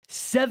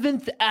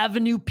7th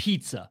Avenue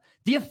Pizza,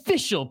 the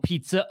official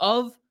pizza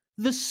of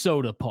the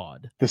Sota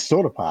Pod. The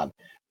Sota Pod,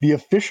 the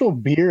official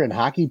beer and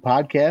hockey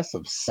podcast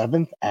of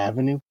 7th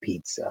Avenue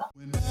Pizza.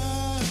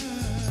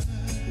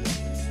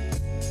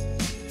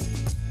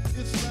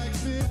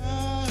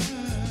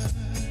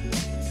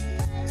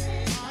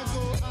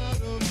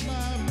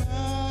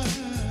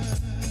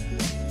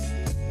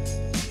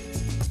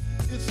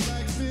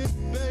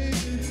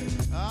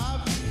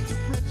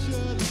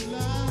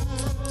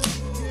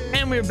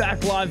 And we're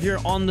back live here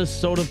on the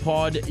Sota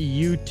Pod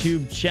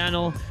YouTube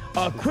channel.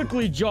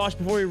 Quickly, Josh,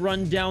 before we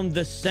run down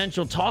the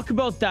Central, talk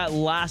about that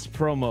last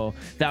promo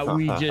that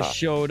we just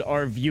showed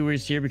our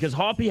viewers here, because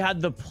Hoppy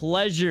had the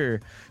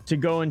pleasure to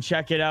go and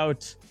check it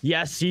out.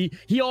 Yes,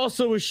 he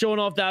also was showing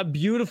off that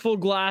beautiful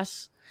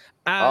glass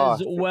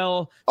as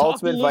well.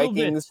 Ultimate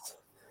Vikings.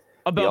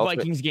 About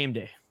Vikings game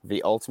day.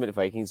 The ultimate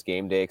Vikings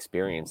game day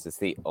experience. It's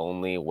the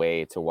only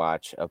way to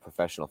watch a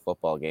professional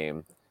football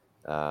game.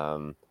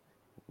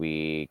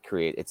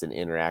 It's an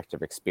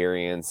interactive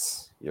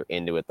experience. You're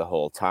into it the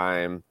whole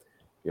time.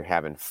 You're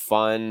having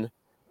fun.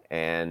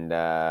 And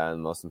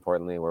most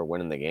importantly, we're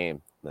winning the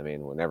game. I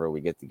mean, whenever we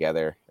get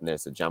together and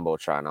there's a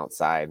Jumbotron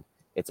outside,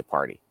 it's a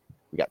party.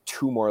 We got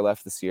 2 more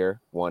left this year.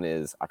 One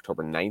is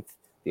October 9th.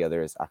 The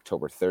other is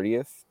October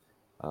 30th.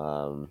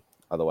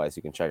 Otherwise,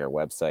 you can check our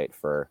website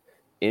for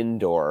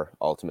indoor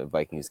Ultimate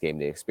Vikings game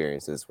day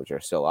experiences, which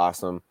are still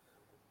awesome,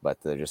 but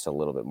they're just a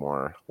little bit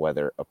more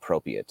weather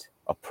appropriate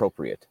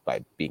by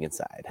being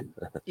inside.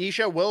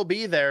 Isha will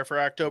be there for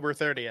October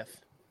 30th.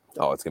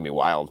 Oh, it's gonna be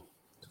wild.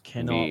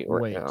 Cannot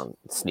wait.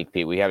 Sneak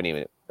peek. We haven't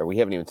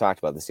even talked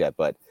about this yet,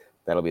 but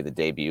that'll be the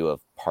debut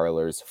of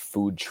Parlor's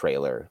food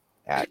trailer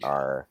at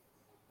our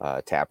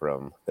tap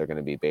room. They're going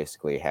to be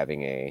basically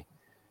having a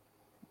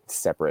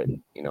separate,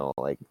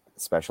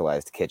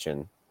 specialized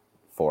kitchen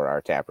for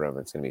our tap room.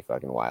 It's going to be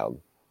fucking wild.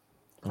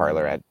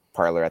 Parlor at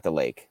the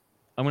lake.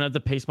 I'm gonna have to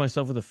pace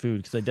myself with the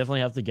food, because I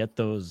definitely have to get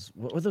those.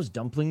 What were those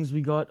dumplings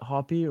we got,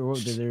 Hoppy? Or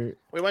what were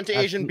we went to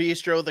Asian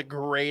Bistro, the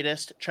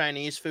greatest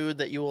Chinese food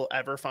that you will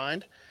ever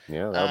find.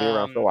 Yeah, that'll be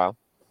around for a while.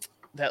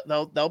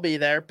 They'll be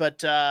there.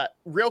 But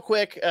real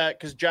quick,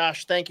 because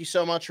Josh, thank you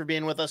so much for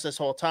being with us this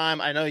whole time.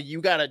 I know you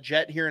got a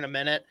jet here in a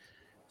minute,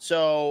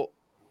 so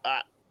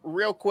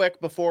real quick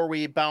before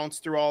we bounce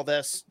through all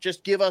this,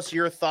 just give us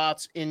your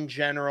thoughts in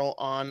general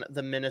on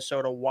the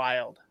Minnesota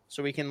Wild,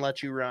 so we can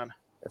let you run.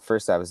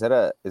 First off, is that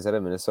a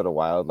Minnesota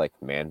Wild like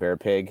man bear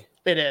pig?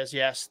 It is,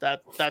 yes.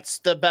 That's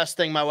the best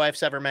thing my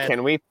wife's ever made.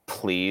 Can we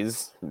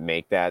please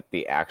make that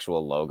the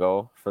actual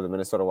logo for the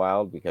Minnesota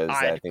Wild? Because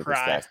I think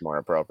that's more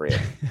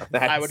appropriate.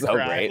 That's I would so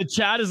cry. great. The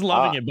chat is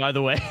loving it, by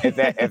the way.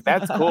 if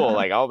that's cool,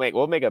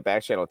 we'll make a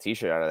back channel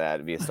T-shirt out of that.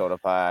 It'd be a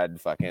Sota Pod,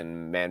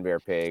 fucking man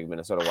bear pig,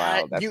 Minnesota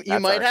Wild. You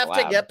might have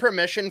to get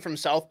permission from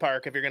South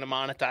Park if you're going to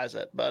monetize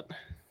it, but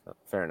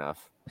fair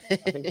enough. I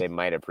think they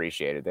might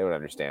appreciate it. They would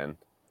understand.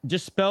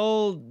 Just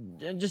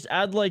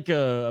add like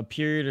a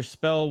period, or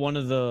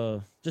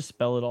just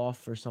spell it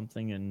off or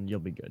something, and you'll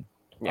be good.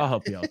 Yeah. I'll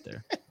help you out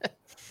there.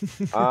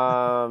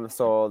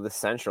 So the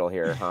Central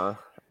here, huh?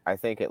 I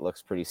think it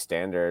looks pretty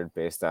standard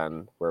based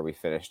on where we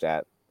finished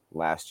at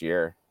last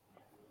year.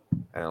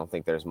 I don't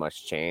think there's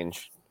much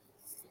change.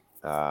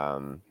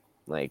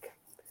 Like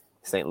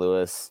St.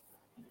 Louis,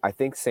 I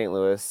think St.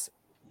 Louis,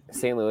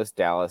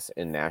 Dallas,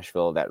 and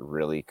Nashville, that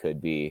really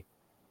could be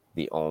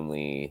the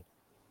only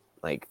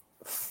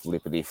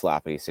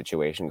flippity-floppity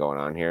situation going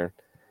on here.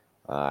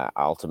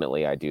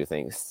 Ultimately, I do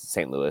think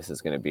St. Louis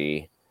is going to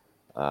be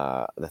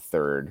the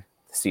 3rd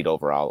seed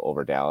overall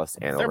over Dallas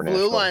and over Nashville.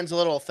 Their blue line's a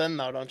little thin,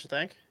 though, don't you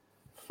think?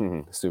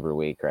 Super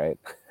weak, right?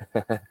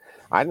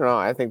 I don't know.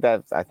 I think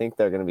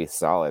they're going to be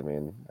solid,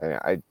 man.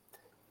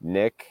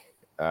 Nick,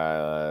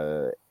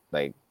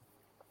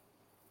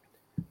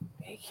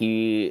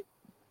 he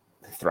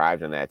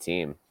thrived on that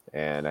team,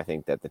 and I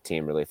think that the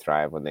team really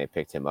thrived when they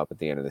picked him up at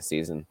the end of the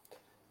season.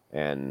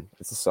 And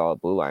it's a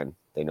solid blue line.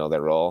 They know their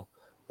role.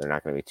 They're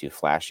not going to be too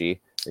flashy.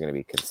 They're going to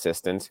be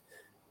consistent.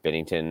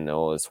 Binnington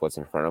knows what's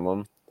in front of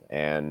them,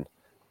 and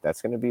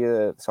that's going to be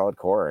a solid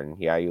core. And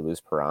yeah, you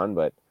lose Perron,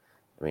 but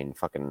I mean,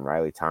 fucking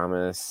Riley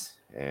Thomas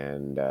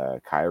and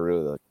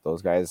Kyrou,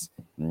 those guys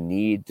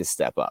need to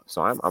step up.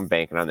 So I'm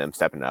banking on them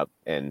stepping up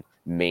and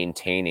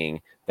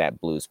maintaining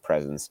that Blues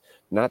presence,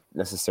 not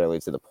necessarily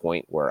to the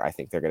point where I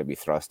think they're going to be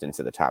thrust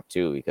into the top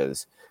 2,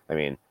 because I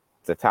mean,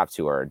 the top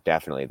 2 are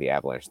definitely the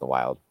Avalanche and the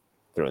Wild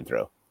through and through.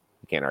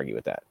 You can't argue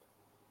with that.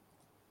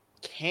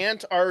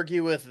 Can't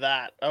argue with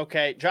that.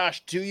 Okay,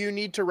 Josh, do you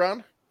need to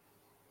run?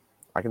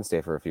 I can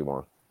stay for a few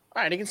more.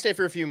 All right, he can stay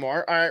for a few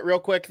more. All right, real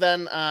quick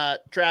then,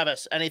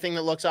 Travis, anything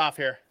that looks off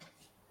here?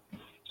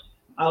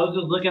 I was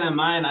just looking at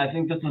mine. I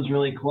think this was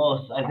really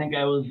close. I think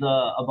I was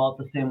about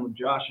the same with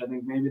Josh. I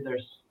think maybe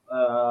there's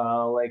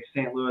like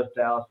St. Louis,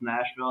 Dallas,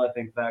 Nashville. I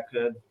think that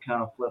could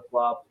kind of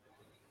flip-flop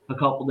a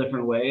couple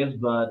different ways,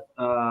 but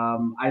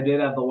I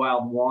did have the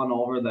Wild 1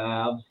 over the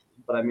Avs,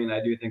 but I mean,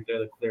 I do think they're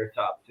the clear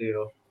top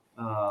 2.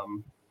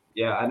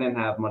 Yeah, I didn't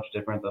have much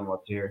different than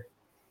what's here.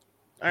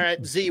 All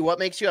right, Z, what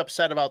makes you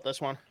upset about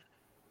this one?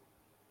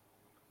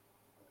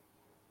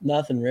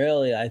 Nothing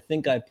really. I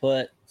think I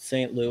put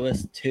St.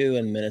 Louis 2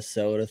 and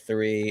Minnesota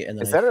 3. And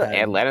then Is that an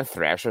Atlanta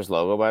Thrashers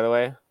logo, by the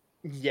way?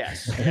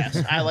 Yes.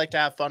 I like to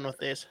have fun with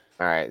these.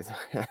 All right.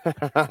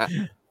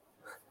 If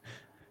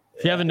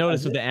you haven't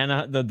noticed with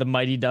the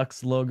Mighty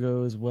Ducks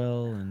logo as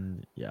well,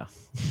 and yeah,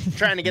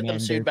 trying to get them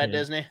sued by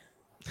Disney.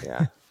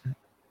 Yeah.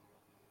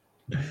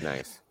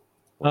 Nice.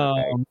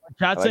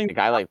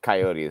 I like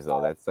Coyotes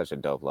though. That's such a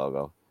dope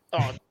logo.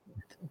 Oh,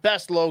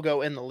 best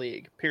logo in the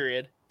league.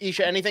 Period.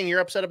 Isha, anything you're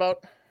upset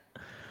about?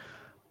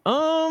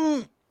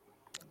 Not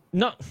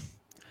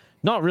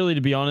really,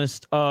 to be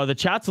honest. The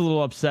chat's a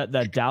little upset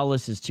that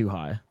Dallas is too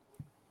high.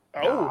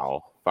 Oh,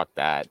 no, fuck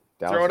that.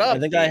 Dallas, throw it up. I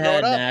think I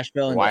had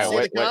Nashville. And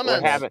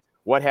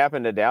what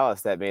happened to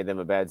Dallas that made them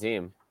a bad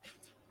team?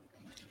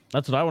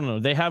 That's what I want to know.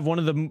 They have one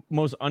of the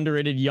most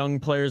underrated young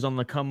players on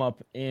the come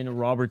up in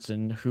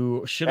Robertson,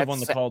 who should have won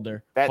the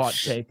Calder. Hot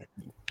take.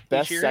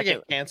 Best second,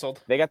 get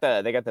canceled. They got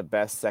the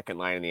best second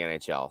line in the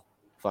NHL.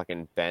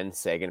 Fucking Ben,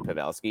 Sagan,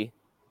 Pavelski,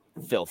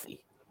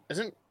 filthy.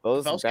 Isn't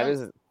those? Pavelski? That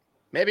is.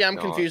 Maybe I'm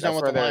confused on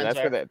what the lines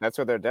are. That's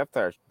where their depth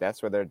are.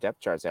 That's where their depth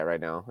chart's at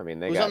right now. I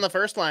mean, who's on the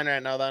first line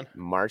right now then?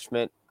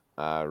 Marchment,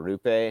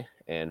 Rupe,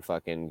 and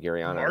fucking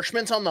Gurianov.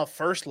 Marchment's on the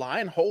first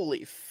line.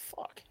 Holy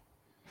fuck.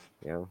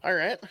 Yeah. All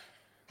right,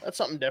 that's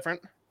something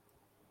different.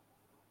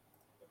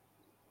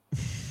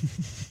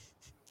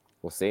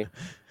 We'll see.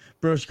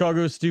 Bro,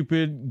 Chicago's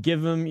stupid.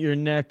 Give them your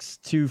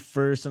next 2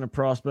 firsts and a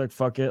prospect.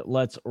 Fuck it.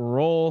 Let's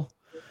roll.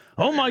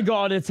 Oh my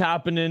God, it's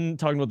happening.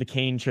 Talking about the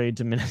Kane trade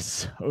to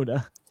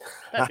Minnesota.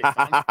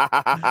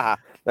 That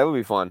would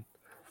be fun.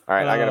 All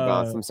right, I gotta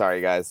bounce. I'm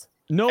sorry, guys.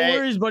 No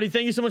worries, buddy.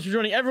 Thank you so much for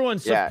joining. Everyone,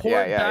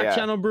 support Back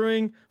Channel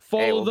Brewing.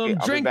 Follow them.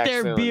 Drink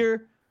their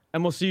beer.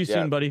 And we'll see you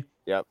soon, buddy.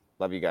 Yep.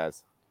 Love you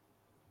guys.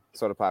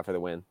 Sota Pod for the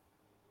win.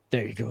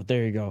 There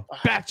you go.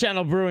 Back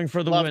Channel Brewing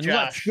for the win.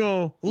 Josh.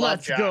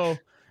 Let's go.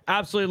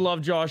 Absolutely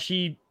love Josh.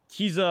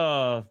 He's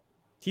a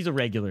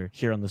regular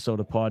here on the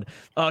Sota Pod.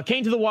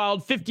 Came to the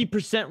Wild,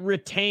 50%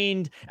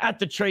 retained at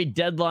the trade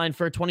deadline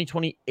for a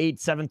 2028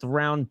 7th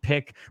round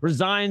pick.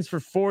 Resigns for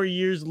 4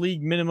 years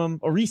league minimum,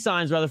 or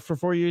resigns rather for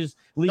 4 years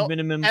league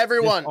minimum.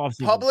 Everyone,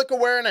 public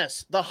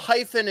awareness. The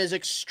hyphen is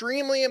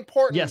extremely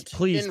important. Yes,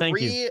 please. Thank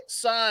you.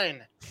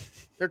 Resign.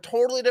 They're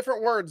totally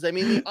different words. They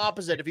mean the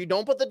opposite. If you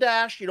don't put the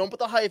dash, you don't put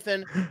the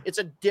hyphen, it's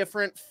a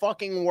different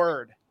fucking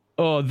word.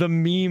 Oh, the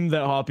meme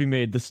that Hoppy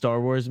made, the Star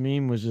Wars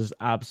meme, was just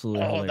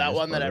absolutely hilarious, that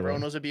one that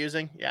everyone was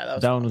abusing? Yeah,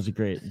 that one was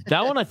great.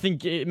 That one, I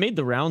think, it made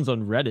the rounds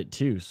on Reddit,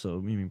 too. So,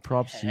 I mean,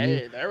 props to you.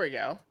 Hey, there we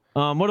go.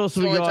 What else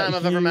have we got? It's the only time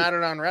I've ever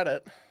mattered on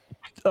Reddit.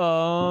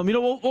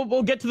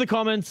 We'll get to the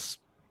comments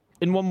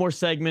in one more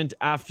segment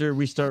after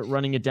we start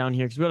running it down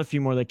here, because we got a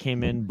few more that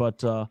came in,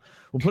 but we'll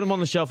put them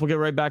on the shelf. We'll get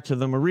right back to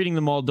them. We're reading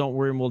them all. Don't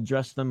worry, and we'll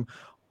address them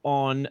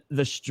on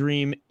the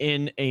stream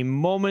in a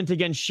moment.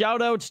 Again,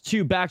 shout out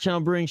to Back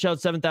Channel Brewing, shout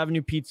out 7th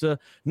Avenue Pizza,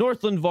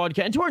 Northland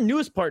Vodka, and to our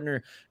newest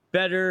partner,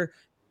 Better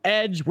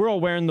Edge. We're all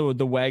wearing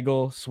the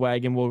Waggle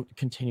swag, and we'll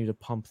continue to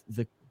pump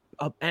the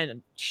up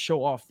and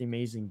show off the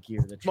amazing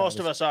gear that most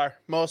of us are.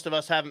 Most of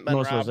us haven't been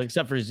robbed. Of us,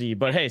 except for Z.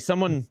 But hey,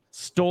 someone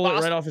stole it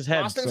right off his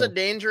head. Boston's a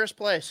dangerous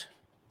place.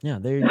 Yeah,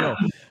 there you go.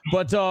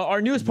 But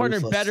our newest partner,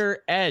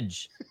 Better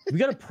Edge, we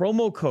got a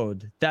promo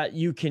code that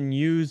you can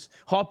use.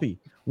 Hoppy,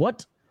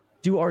 what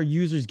do our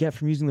users get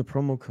from using the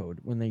promo code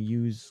when they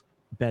use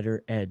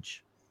Better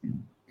Edge?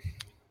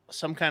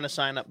 Some kind of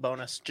sign-up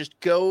bonus. Just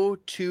go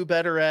to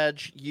Better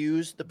Edge,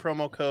 use the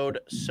promo code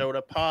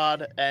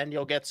SotaPod, and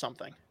you'll get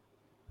something.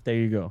 There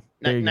you go.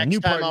 Next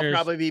time, I'll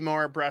probably be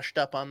more brushed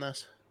up on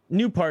this.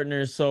 New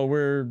partners, so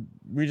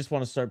we just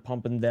want to start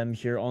pumping them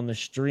here on the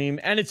stream,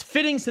 and it's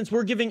fitting since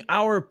we're giving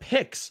our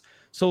picks.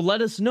 So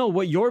let us know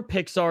what your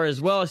picks are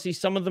as well. I see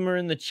some of them are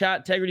in the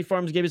chat. Integrity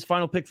Farms gave his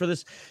final pick for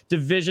this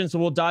division, so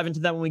we'll dive into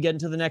that when we get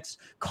into the next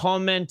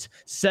comment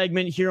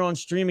segment here on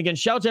stream. Again,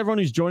 shout out to everyone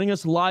who's joining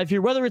us live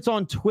here, whether it's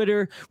on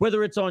Twitter,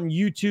 whether it's on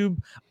YouTube.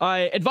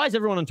 I advise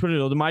everyone on Twitter,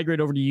 though, to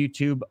migrate over to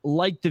YouTube,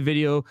 like the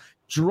video,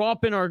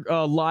 drop in our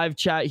live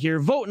chat here,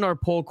 vote in our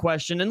poll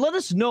question, and let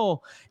us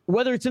know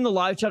whether it's in the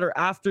live chat or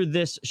after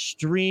this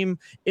stream.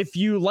 If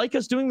you like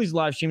us doing these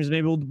live streams,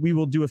 maybe we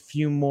will do a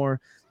few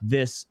more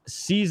this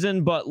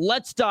season, but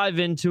let's dive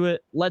into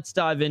it.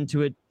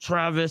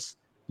 Travis,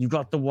 you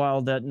got the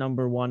Wild at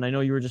number 1. I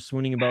know you were just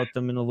swooning about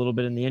them in a little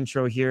bit in the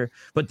intro here,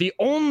 but the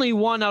only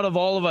one out of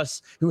all of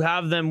us who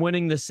have them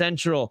winning the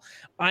Central.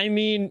 I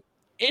mean,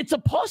 it's a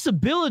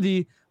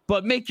possibility,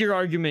 but make your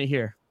argument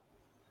here.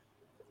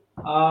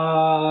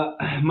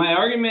 My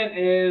argument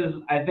is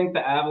I think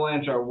the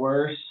Avalanche are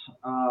worse.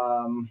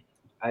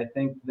 I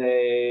think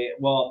the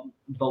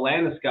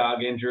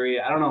Landeskog injury,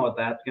 I don't know what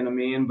that's going to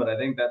mean, but I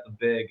think that's a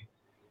big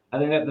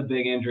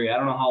injury. I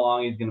don't know how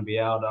long he's going to be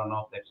out. I don't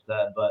know if they've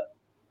said, but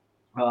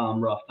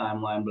rough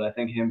timeline, but I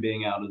think him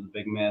being out is a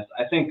big miss.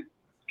 I think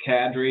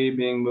Kadri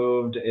being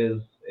moved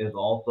is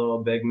also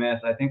a big miss.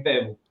 I think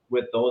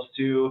with those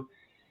two,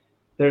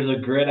 there's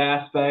a grit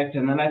aspect,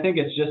 and then I think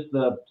it's just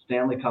the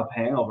Stanley Cup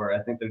hangover.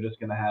 I think they're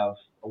just going to have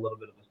a little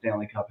bit of a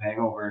Stanley Cup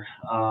hangover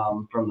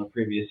from the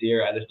previous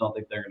year. I just don't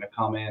think they're going to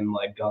come in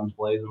like guns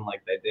blazing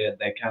like they did.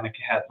 They kind of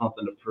had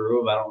something to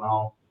prove. I don't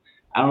know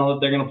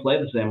if they're going to play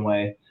the same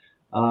way.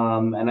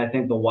 And I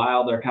think the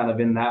Wild are kind of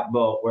in that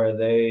boat where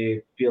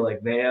they feel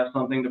like they have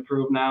something to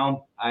prove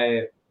now.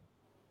 I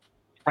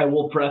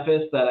will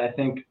preface that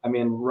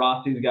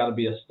Rossi's got to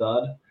be a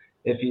stud.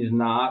 If he's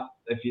not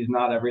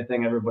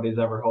everything everybody's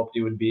ever hoped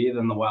he would be,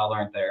 then the Wild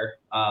aren't there.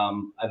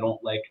 I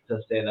don't like to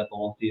say that the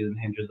whole season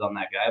hinges on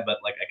that guy, but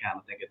like I kind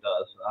of think it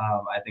does.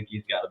 I think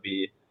he's got to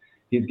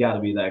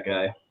be that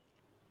guy.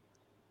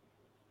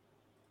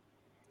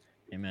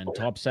 Hey man,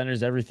 top center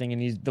is everything,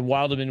 and the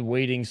Wild have been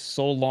waiting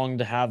so long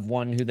to have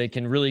one who they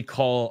can really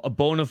call a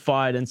bona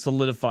fide and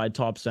solidified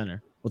top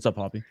center. What's up,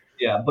 Hoppy?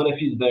 Yeah, but if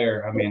he's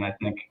there, I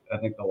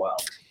think the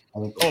Wild.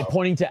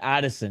 Pointing to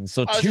Addison.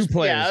 So two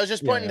players. Yeah, I was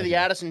just pointing to the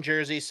Addison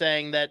jersey,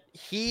 saying that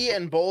he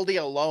and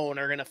Boldy alone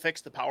are going to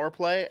fix the power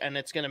play, and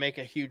it's going to make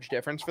a huge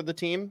difference for the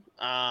team.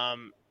 I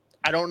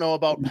don't know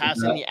about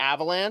passing the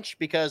Avalanche,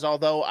 because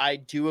although I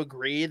do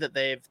agree that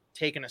they've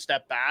taken a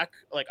step back,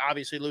 like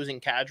obviously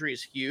losing Kadri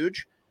is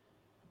huge.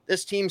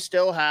 This team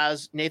still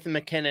has Nathan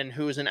McKinnon,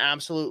 who is an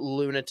absolute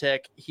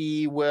lunatic.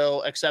 He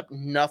will accept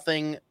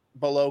nothing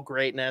below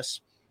greatness.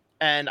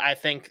 And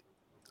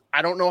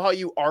I don't know how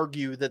you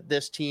argue that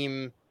this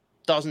team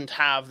doesn't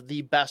have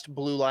the best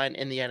blue line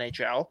in the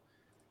NHL.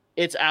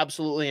 It's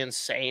absolutely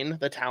insane,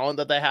 the talent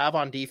that they have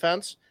on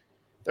defense.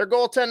 Their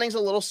goaltending's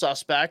a little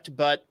suspect,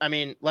 but I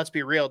mean, let's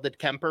be real. Did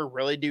Kemper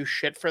really do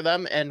shit for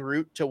them en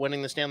route to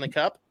winning the Stanley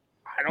Cup?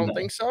 I don't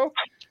think so.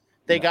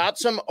 They got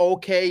some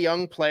okay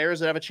young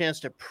players that have a chance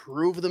to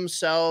prove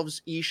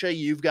themselves. Isha,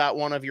 you've got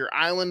one of your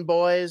island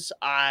boys.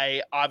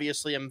 I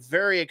obviously am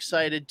very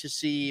excited to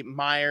see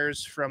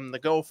Myers from the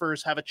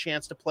Gophers have a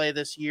chance to play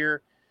this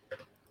year.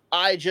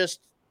 I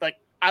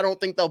don't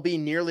think they'll be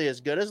nearly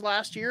as good as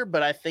last year,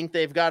 but I think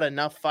they've got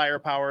enough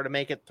firepower to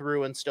make it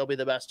through and still be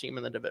the best team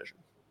in the division.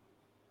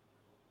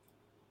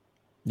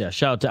 Yeah,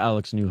 shout out to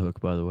Alex Newhook,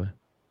 by the way.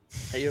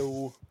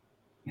 Hey-yo.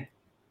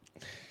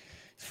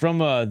 From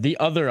the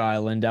other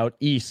island out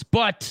east,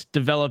 but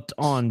developed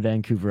on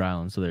Vancouver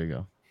Island. So there you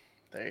go.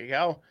 There you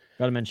go.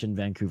 Got to mention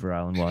Vancouver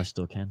Island while I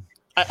still can.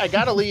 I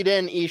got to lead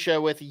in, Isha,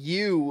 with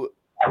you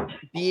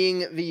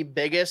being the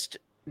biggest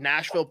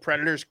Nashville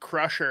Predators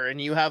crusher,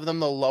 and you have them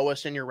the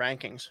lowest in your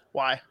rankings.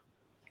 Why?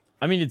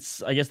 I mean,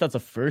 I guess that's a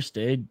first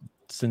day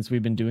since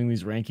we've been doing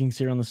these rankings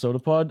here on the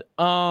Sota Pod.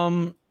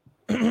 I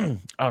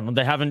don't know.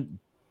 They haven't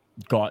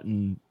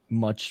gotten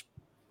much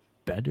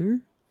better.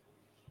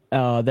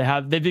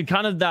 They've been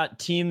kind of that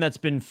team that's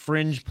been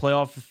fringe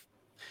playoff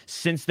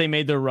since they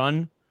made their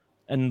run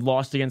and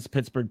lost against the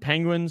Pittsburgh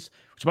Penguins,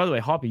 which, by the way,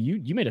 Hoppy,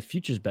 you made a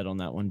futures bet on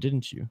that one,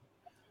 didn't you?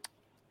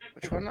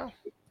 Which one now?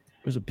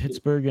 It was a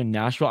Pittsburgh and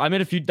Nashville. I made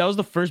that was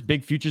the first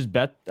big futures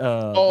bet. In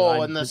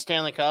the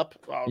Stanley Cup?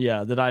 Oh.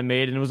 Yeah, that I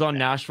made, and it was on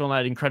Nashville, and I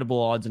had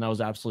incredible odds, and I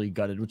was absolutely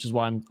gutted, which is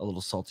why I'm a little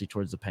salty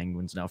towards the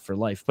Penguins now for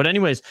life. But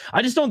anyways,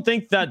 I just don't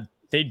think that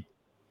they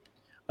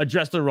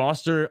address the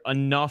roster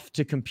enough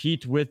to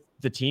compete with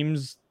the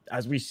teams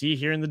as we see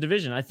here in the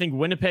division. I think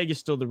Winnipeg is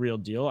still the real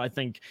deal. I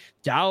think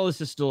Dallas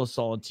is still a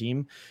solid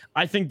team.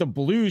 I think the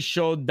Blues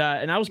showed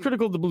that, and I was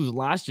critical of the Blues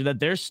last year, that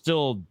they're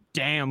still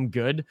damn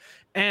good.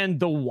 And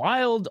the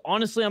Wild,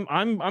 honestly,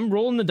 I'm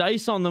rolling the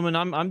dice on them, and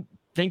I'm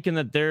thinking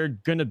that they're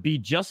gonna be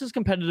just as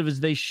competitive as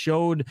they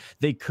showed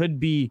they could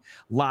be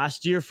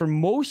last year. For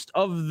most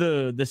of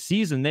the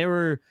season, they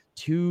were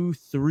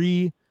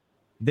 2-3.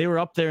 They were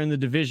up there in the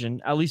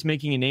division, at least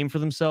making a name for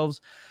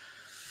themselves.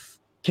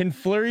 Can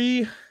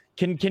Fleury,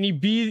 can he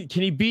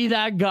be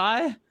that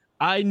guy?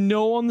 I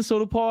know on the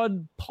Sota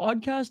Pod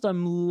podcast,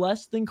 I'm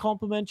less than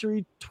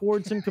complimentary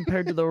towards him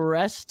compared to the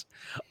rest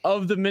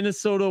of the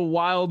Minnesota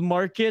Wild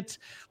market,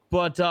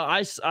 but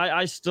I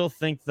still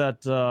think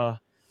that the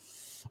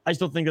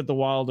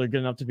Wild are good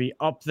enough to be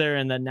up there,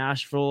 and that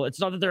Nashville. It's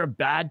not that they're a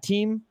bad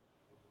team.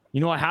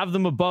 I have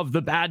them above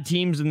the bad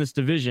teams in this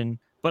division,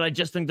 but I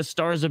just think the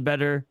Stars are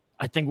better.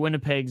 I think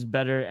Winnipeg's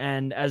better,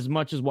 and as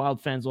much as Wild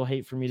fans will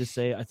hate for me to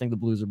say, I think the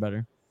Blues are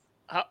better.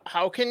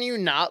 How can you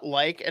not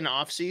like an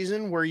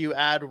offseason where you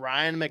add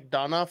Ryan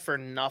McDonough for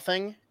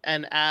nothing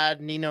and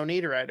add Nino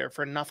Niederreiter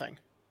for nothing?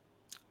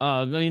 The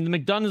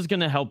McDonough is going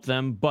to help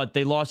them, but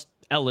they lost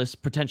Ellis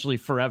potentially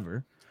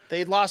forever.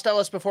 They lost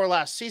Ellis before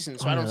last season,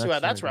 so I don't see why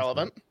that's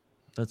relevant.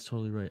 That's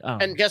totally right.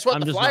 And guess what?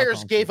 The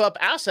Flyers gave up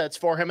assets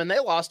for him, and they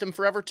lost him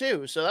forever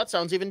too. So that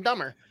sounds even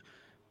dumber.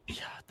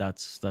 Yeah,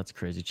 that's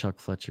crazy, Chuck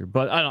Fletcher.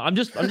 But I don't know, I'm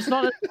just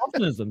not as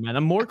confident as them, man.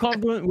 I'm more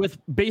confident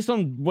based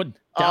on what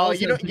Dallas.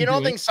 You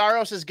don't think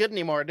Saros is good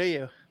anymore, do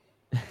you?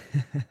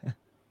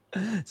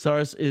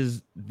 Saros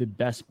is the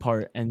best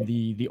part and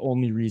the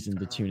only reason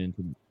to tune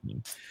into the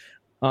team.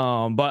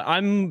 But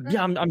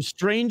I'm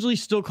strangely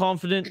still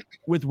confident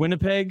with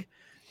Winnipeg,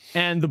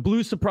 and the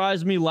Blues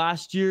surprised me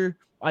last year.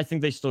 I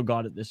think they still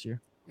got it this year.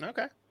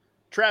 Okay,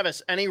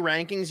 Travis, any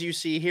rankings you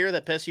see here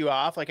that piss you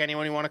off? Like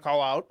anyone you want to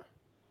call out?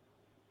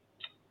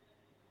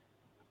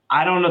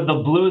 I don't know.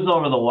 The Blues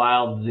over the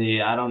Wild,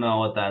 Z. I don't know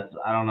what that's.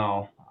 I don't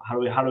know.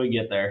 How do we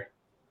get there?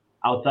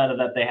 Outside of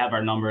that, they have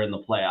our number in the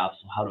playoffs.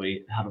 How do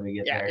we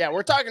get there? Yeah,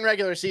 we're talking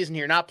regular season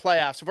here, not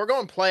playoffs. If we're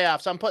going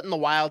playoffs, I'm putting the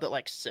Wild at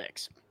like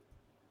 6.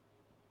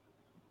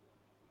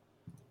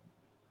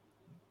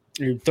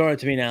 You're throwing it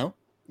to me now?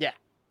 Yeah,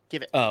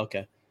 give it. Oh,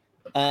 okay.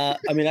 I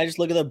mean, I just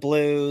look at the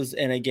Blues,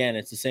 and again,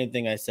 it's the same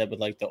thing I said with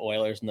like the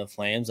Oilers and the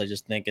Flames. I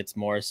just think it's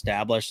more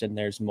established, and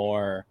there's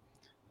more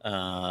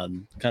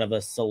kind of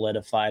a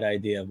solidified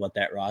idea of what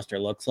that roster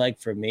looks like.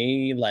 For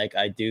me, like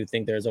I do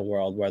think there's a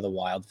world where the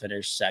Wild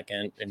finish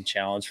second and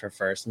challenge for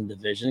first in the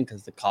division,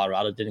 because the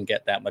Colorado didn't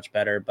get that much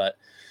better, but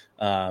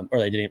or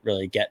they didn't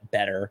really get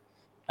better.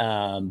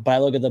 But I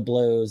look at the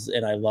Blues,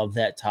 and I love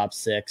that top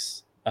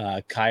 6.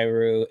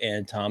 Kyrou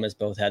and Thomas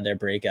both had their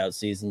breakout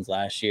seasons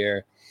last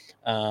year.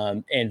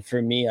 And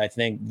for me, I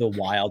think the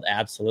Wild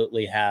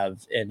absolutely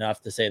have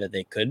enough to say that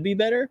they could be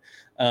better.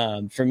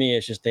 For me,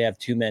 it's just they have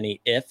too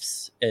many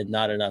ifs and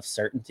not enough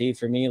certainty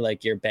for me.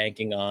 Like you're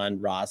banking on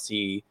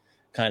Rossi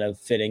kind of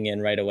fitting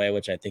in right away,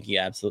 which I think he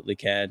absolutely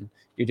can.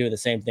 You're doing the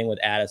same thing with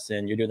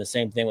Addison. You're doing the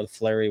same thing with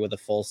Fleury with a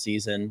full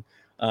season.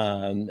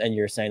 And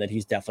you're saying that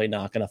he's definitely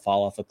not going to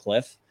fall off a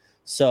cliff.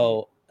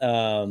 So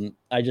I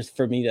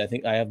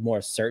think I have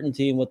more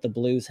certainty in what the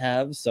Blues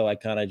have. So I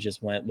kind of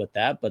just went with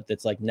that, but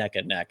it's like neck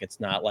and neck.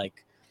 It's not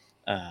like,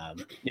 I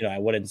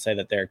wouldn't say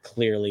that they're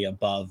clearly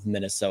above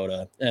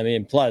Minnesota. I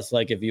mean, plus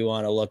like, if you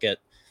want to look at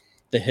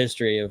the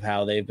history of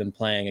how they've been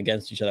playing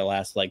against each other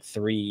last like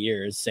 3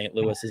 years, St.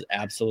 Louis has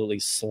absolutely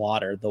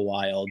slaughtered the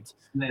Wild.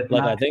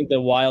 I think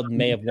the Wild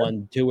may have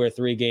won 2 or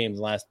 3 games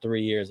the last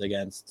 3 years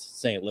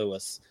against St.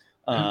 Louis.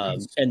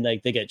 And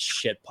like they get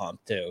shit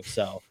pumped too.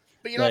 So,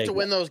 but you don't have to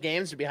win those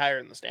games to be higher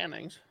in the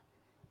standings.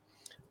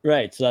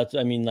 Right. So that's,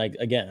 I mean, like,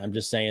 again, I'm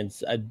just saying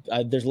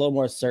there's a little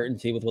more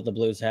certainty with what the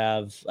Blues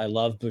have. I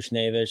love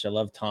Buchnevich. I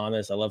love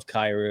Thomas. I love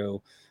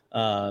Kyrou.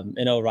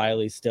 And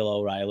O'Reilly's still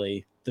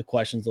O'Reilly. The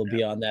questions will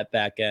be on that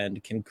back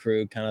end. Can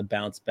Krug kind of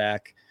bounce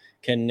back?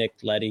 Can Nick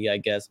Leddy, I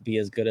guess, be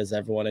as good as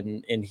everyone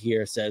in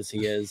here says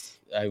he is?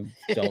 I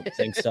don't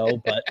think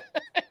so, but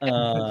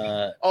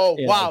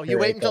wow, you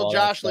wait until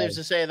Josh leaves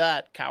to say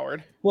that,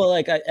 coward. Well,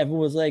 like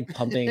everyone was like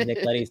pumping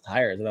Nick Leddy's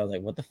tires, and I was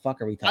like, "What the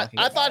fuck are we talking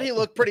about?" I thought he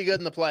looked pretty good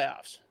in the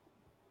playoffs.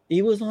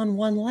 He was on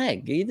one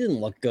leg. He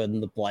didn't look good in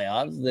the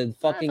playoffs. The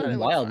fucking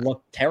Wild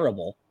looked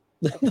terrible.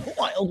 The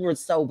Wild were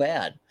so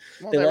bad.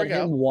 Well, they let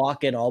him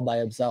walk in all by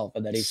himself,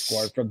 and then he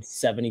scored from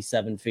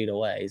 77 feet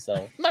away. So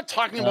I'm not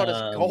talking about his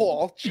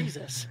goal.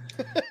 Jesus.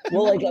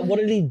 Well, like, what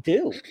did he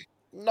do?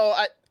 No,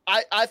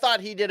 I thought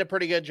he did a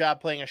pretty good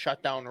job playing a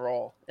shutdown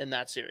role in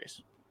that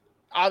series.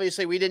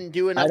 Obviously, we didn't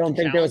do enough. I don't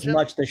think there was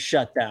much to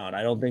shut down.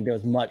 I don't think there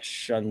was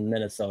much on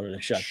Minnesota to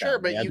shut down. Sure,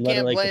 but you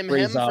can't blame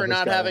him for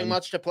not having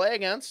much to play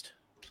against.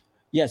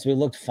 Yes, we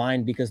looked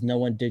fine because no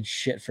one did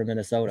shit for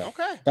Minnesota.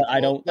 Okay. But I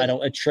don't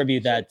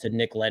attribute that to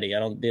Nick Leddy. I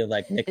don't feel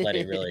like Nick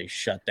Leddy really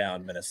shut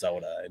down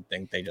Minnesota. I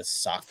think they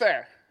just suck.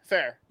 Fair.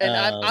 And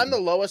I'm the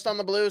lowest on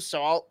the Blues,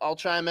 so I'll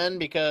chime in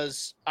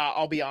because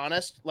I'll be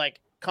honest, like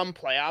come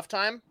playoff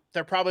time,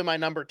 they're probably my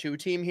number 2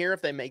 team here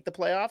if they make the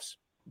playoffs.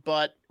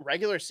 But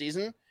regular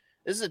season,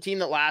 this is a team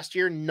that last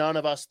year none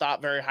of us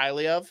thought very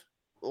highly of.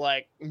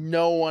 Like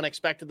no one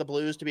expected the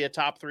Blues to be a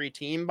top 3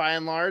 team by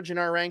and large in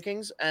our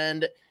rankings.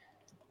 And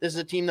this is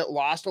a team that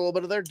lost a little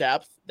bit of their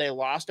depth. They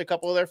lost a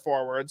couple of their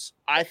forwards.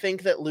 I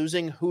think that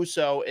losing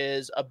Husso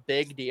is a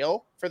big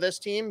deal for this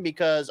team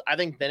because I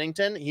think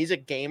Binnington, he's a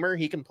gamer.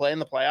 He can play in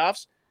the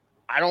playoffs.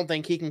 I don't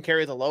think he can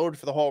carry the load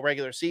for the whole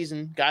regular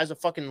season. Guy's a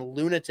fucking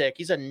lunatic.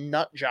 He's a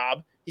nut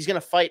job. He's going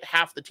to fight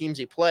half the teams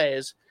he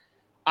plays.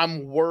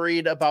 I'm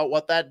worried about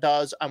what that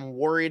does. I'm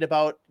worried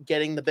about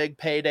getting the big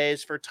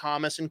paydays for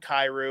Thomas and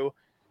Kyrou.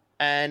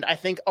 And I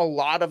think a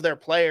lot of their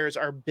players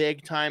are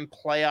big-time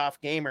playoff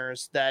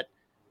gamers that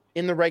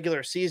in the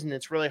regular season,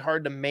 it's really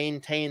hard to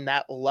maintain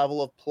that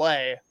level of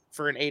play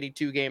for an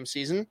 82-game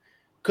season.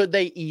 Could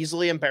they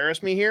easily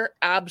embarrass me here?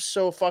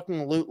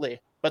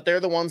 Abso-fucking-lutely. But they're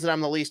the ones that I'm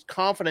the least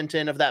confident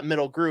in of that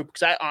middle group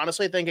because I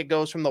honestly think it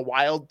goes from the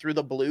Wild through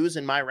the Blues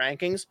in my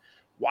rankings.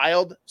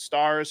 Wild,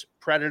 Stars,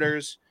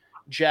 Predators,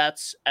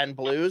 Jets, and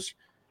Blues,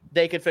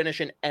 they could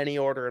finish in any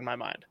order in my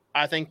mind.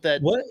 I think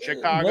that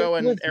Chicago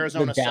and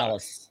Arizona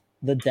suck.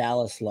 The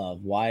Dallas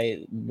love.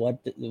 Why?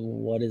 What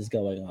is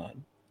going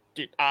on?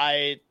 Dude,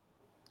 I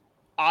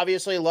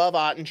obviously love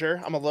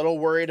Ottinger. I'm a little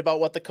worried about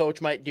what the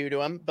coach might do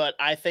to him, but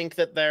I think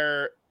that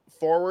their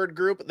forward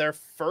group, their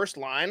first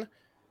line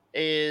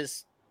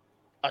is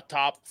a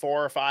top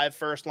 4 or 5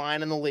 first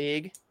line in the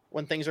league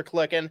when things are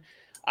clicking.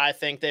 I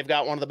think they've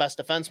got one of the best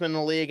defensemen in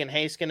the league in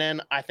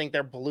Heiskanen. I think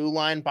their blue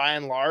line by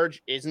and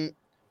large isn't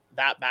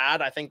that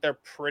bad. I think they're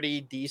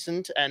pretty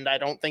decent, and I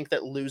don't think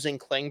that losing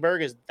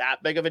Klingberg is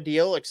that big of a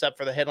deal except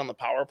for the hit on the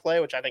power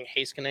play, which I think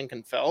Heiskanen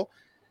can fill.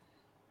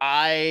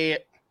 I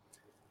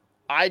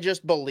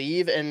just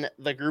believe in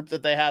the group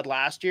that they had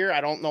last year. I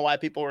don't know why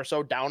people were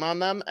so down on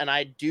them. And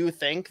I do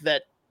think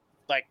that,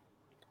 like,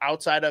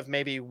 outside of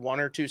maybe 1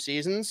 or 2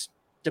 seasons,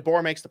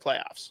 DeBoer makes the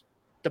playoffs.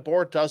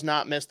 DeBoer does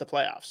not miss the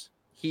playoffs.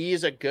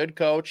 He's a good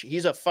coach.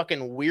 He's a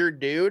fucking weird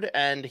dude,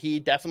 and he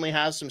definitely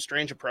has some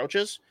strange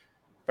approaches.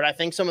 But I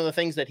think some of the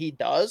things that he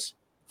does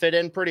fit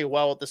in pretty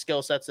well with the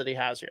skill sets that he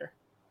has here.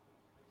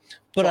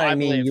 But So I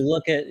mean, believe. you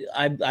look at,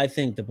 I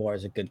think DeBoer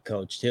is a good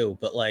coach too,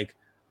 but like,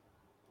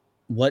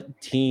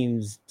 what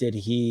teams did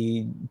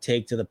he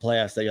take to the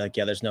playoffs that you're like,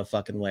 yeah, there's no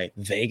fucking way?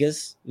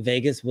 Vegas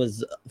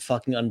was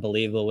fucking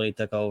unbelievable when he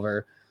took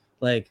over.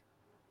 Like,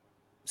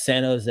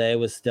 San Jose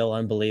was still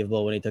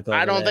unbelievable when he took over.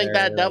 I don't think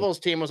that Like, Devils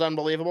team was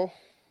unbelievable.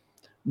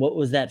 What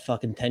was that,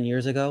 fucking 10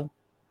 years ago?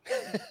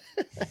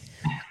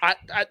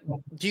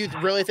 Do you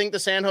really think the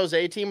San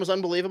Jose team was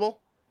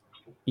unbelievable?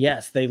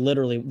 Yes, they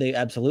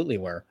absolutely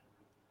were.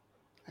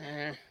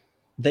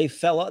 They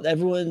fell out.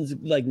 Everyone's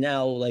like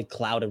now like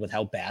clouded with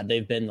how bad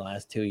they've been the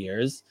last 2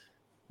 years.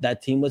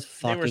 That team was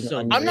fucking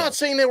unreal. I'm not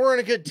saying they weren't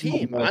a good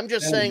team. I'm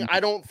just saying I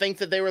don't think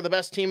that they were the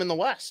best team in the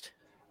West.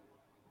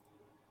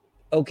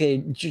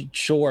 Okay,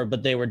 sure,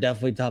 but they were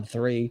definitely top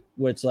 3,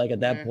 which like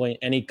at that point,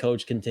 any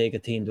coach can take a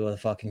team to a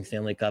fucking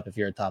Stanley Cup if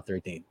you're a top 3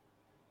 team.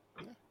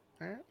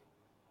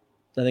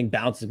 I think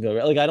bounces go.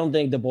 Like, I don't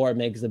think DeBoer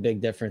makes a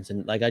big difference.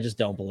 And like, I just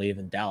don't believe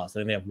in Dallas. I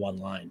think they have one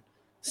line.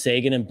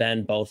 Sagan and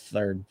Ben both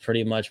are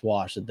pretty much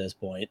washed at this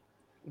point.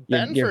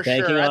 Ben for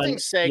sure. I think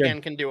Sagan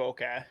can do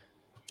okay.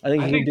 I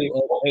think he can do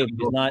okay.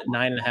 He's not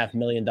 $9.5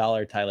 million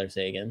Tyler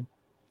Sagan.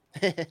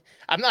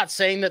 I'm not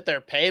saying that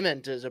their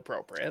payment is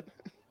appropriate.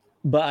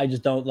 But I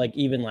just don't like,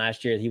 even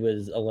last year he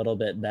was a little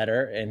bit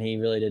better and he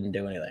really didn't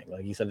do anything.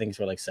 Like I think he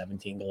scored like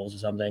 17 goals or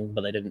something,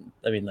 but they didn't.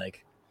 I mean,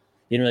 like,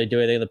 he didn't really do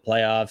anything in the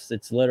playoffs.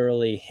 It's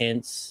literally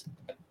Hintz.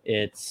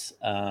 It's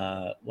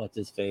what's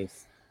his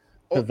face?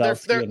 Oh, their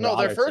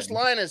first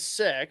line is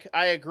sick.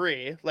 I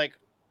agree. Like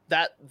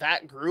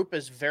that group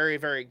is very,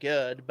 very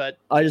good. But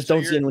I just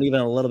don't see anyone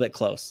even a little bit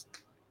close.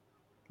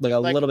 Like a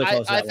little bit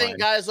close. I think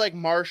guys like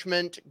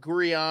Marchment,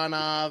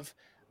 Gurianov.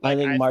 I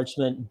think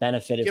Marchment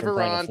benefited from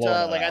playing in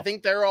Florida. Like I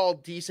think they're all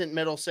decent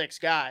middle six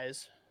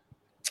guys.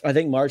 I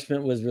think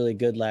Marchment was really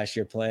good last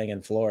year playing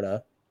in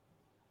Florida,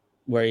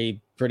 where he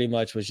pretty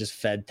much was just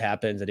fed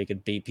tap-ins that he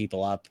could beat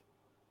people up.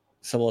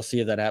 So we'll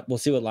see that. We'll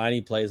see what line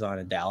he plays on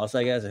in Dallas,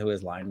 I guess, and who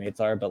his line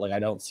mates are. But like, I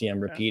don't see him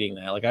repeating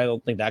that. Like, I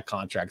don't think that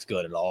contract's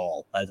good at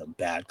all. That's a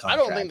bad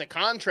contract. I don't think the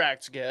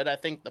contract's good. I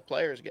think the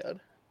player's good.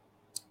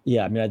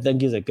 Yeah, I mean, I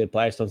think he's a good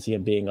player. I just don't see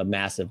him being a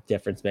massive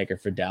difference maker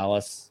for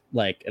Dallas.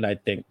 Like, and I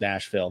think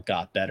Nashville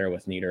got better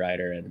with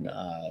Niederreiter and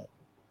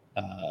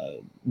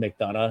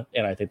McDonough,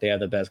 and I think they have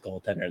the best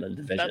goaltender in the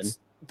division.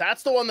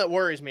 That's the one that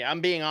worries me. I'm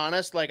being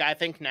honest. Like, I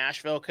think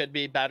Nashville could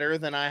be better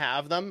than I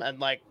have them, and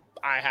like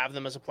I have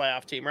them as a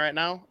playoff team right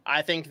now.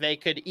 I think they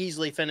could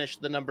easily finish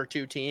the number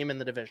 2 team in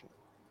the division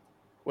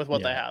with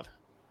what they have,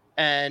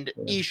 and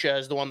Isha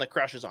is the one that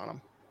crushes on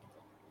them.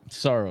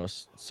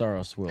 Saros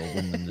will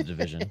win in the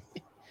division.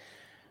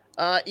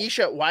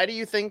 Isha, why do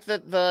you think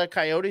that the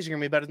Coyotes are going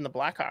to be better than the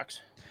Blackhawks?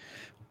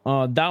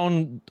 That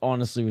one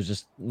honestly was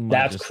just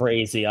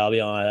crazy. I'll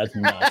be honest,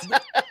 that's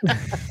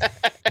nuts.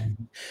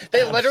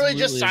 They literally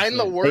just signed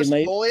the worst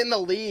goalie in the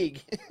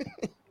league.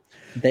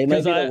 They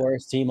might be the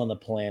worst team on the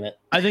planet.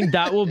 I think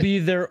that will be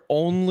their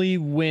only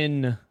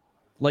win,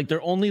 like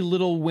their only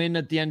little win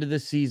at the end of the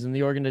season.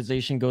 The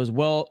organization goes,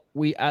 well,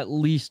 we at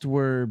least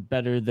were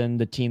better than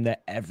the team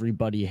that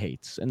everybody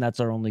hates, and that's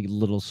our only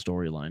little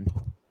storyline.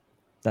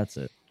 That's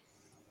it.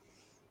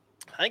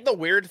 I think the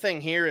weird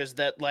thing here is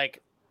that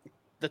like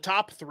the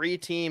top 3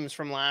 teams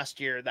from last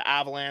year, the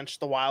Avalanche,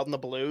 the Wild, and the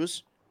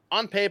Blues,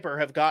 on paper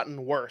have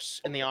gotten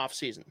worse in the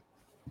offseason.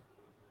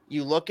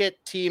 You look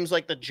at teams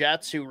like the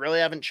Jets, who really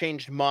haven't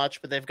changed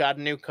much, but they've got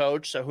a new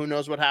coach, so who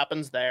knows what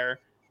happens there.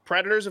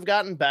 Predators have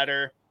gotten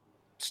better.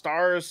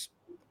 Stars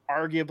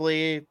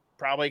arguably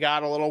probably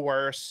got a little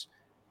worse.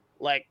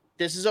 Like,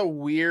 this is a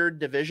weird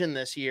division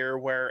this year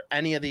where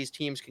any of these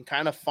teams can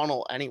kind of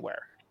funnel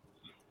anywhere.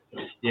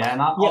 Yeah, and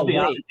I'll be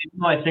honest, even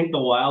though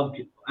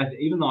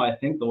I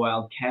think the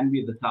Wild can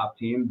be the top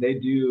team, they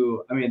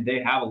do. I mean,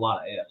 they have a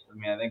lot of ifs. I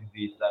mean, I think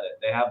Z said it.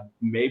 They have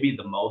maybe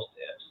the most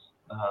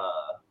ifs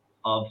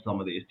of some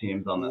of these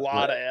teams on this list. A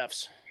lot of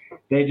ifs.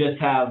 They just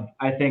have.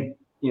 I think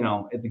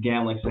it's a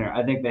gambling scenario.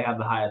 I think they have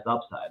the highest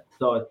upside.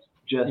 So it's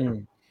just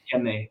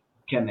can they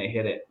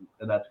hit it?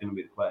 That's going to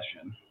be the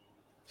question.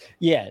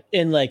 Yeah,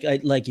 and like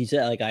you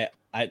said, like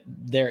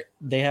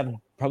they have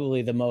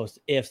probably the most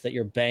ifs that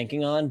you're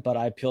banking on, but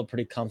I feel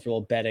pretty comfortable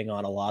betting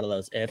on a lot of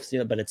those ifs,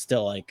 but it's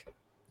still like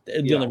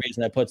the only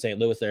reason I put St.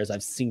 Louis there is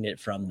I've seen it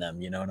from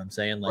them, you know what I'm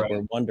saying? Like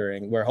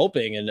we're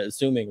hoping and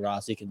assuming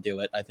Rossi can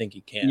do it. I think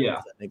he can. Yeah.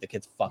 I think the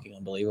kid's fucking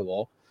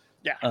unbelievable.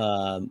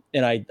 Yeah.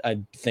 And I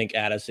think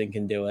Addison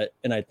can do it.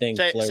 And I think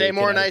say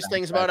more nice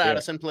things about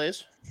Addison,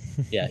 please.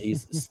 Yeah,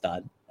 he's a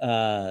stud.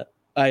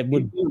 I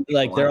would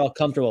like they're all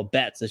comfortable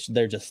bets.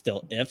 They're just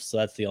still ifs, so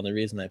that's the only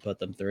reason I put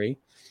them 3.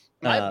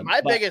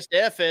 My biggest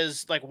if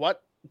is like,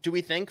 what do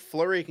we think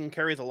Fleury can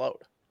carry the load?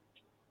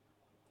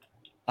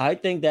 I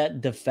think that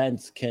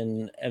defense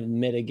can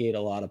mitigate a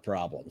lot of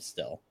problems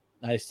still.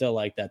 I still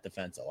like that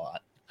defense a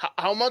lot.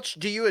 How much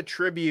do you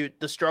attribute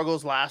the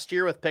struggles last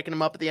year with picking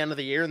him up at the end of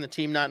the year and the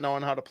team not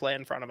knowing how to play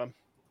in front of him?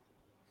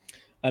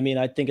 I mean,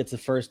 I think it's the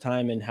first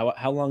time in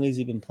how long has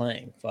he been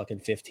playing? Fucking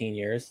 15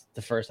 years.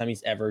 The first time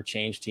he's ever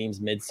changed teams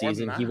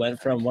midseason. He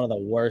went from one of the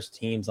worst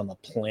teams on the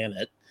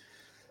planet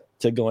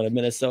to going to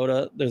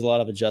Minnesota. There's a lot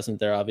of adjustment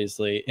there,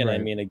 obviously. And I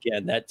mean,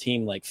 again, that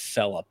team like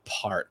fell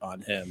apart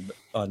on him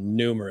on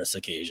numerous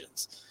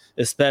occasions,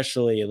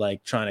 especially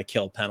like trying to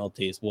kill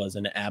penalties was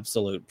an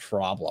absolute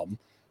problem.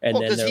 And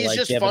then because he's like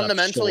just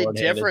fundamentally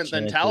different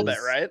than Talbot,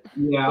 right?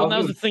 Yeah. Well, that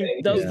was the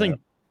thing. That was the thing.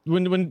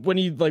 When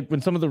he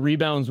when some of the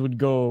rebounds would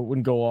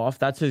go off,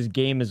 that's his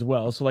game as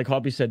well. So like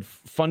Hoppy said,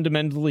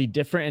 fundamentally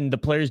different, and the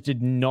players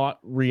did not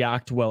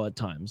react well at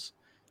times.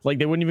 Like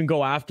they wouldn't even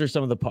go after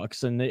some of the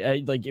pucks, and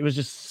it was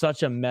just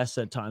such a mess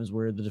at times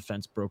where the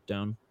defense broke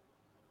down.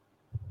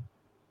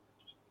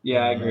 Yeah,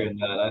 I agree with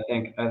that.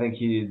 I think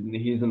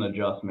he's an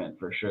adjustment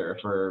for sure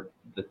for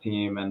the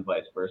team and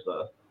vice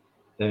versa.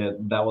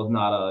 That was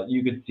not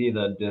you could see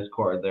the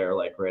discord there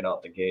like right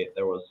out the gate.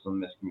 There was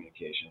some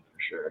miscommunication for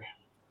sure.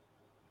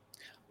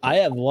 I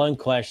have one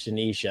question,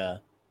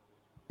 Isha.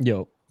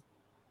 Yo.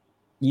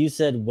 You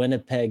said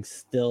Winnipeg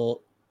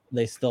still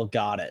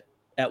got it.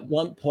 At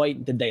what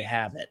point did they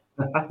have it?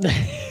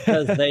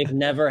 Because they've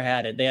never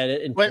had it. They had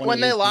it in when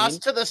they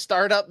lost to the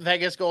startup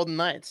Vegas Golden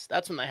Knights.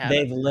 That's when they had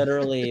it. They've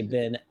literally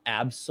been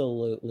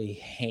absolutely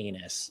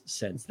heinous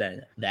since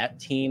then. That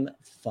team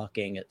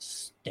fucking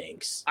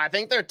stinks. I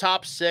think their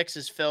top 6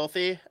 is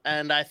filthy,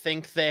 and I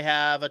think they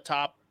have a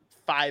top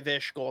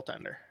 5-ish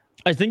goaltender.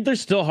 I think they're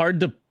still hard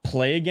to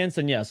play against,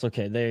 and yes,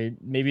 okay,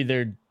 maybe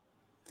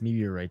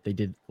you're right. They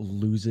did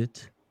lose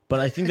it, but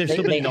I think they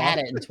had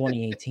it in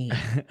 2018.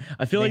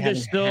 I feel like they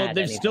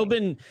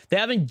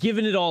haven't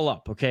given it all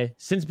up. Okay,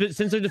 since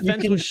their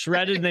defense was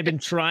shredded and they've been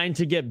trying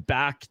to get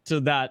back to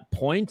that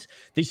point,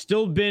 they've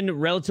still been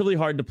relatively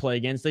hard to play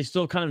against. They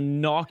still kind of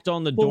knocked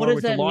on the door,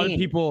 which a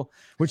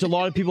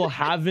lot of people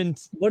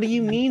haven't. What do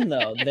you mean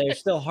though? They're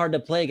still hard to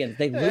play against.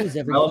 They lose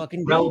every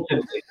fucking game.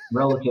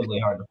 Relatively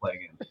hard to play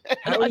against.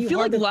 I feel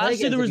like last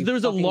year there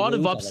was a lot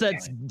of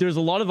upsets. There's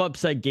a lot of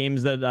upset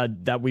games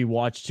that we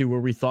watched too,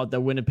 where we thought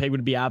that Winnipeg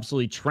would be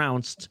absolutely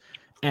trounced,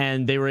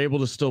 and they were able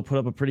to still put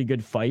up a pretty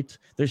good fight.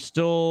 They're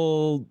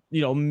still,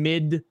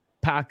 mid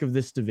pack of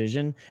this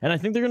division, and I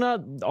think they're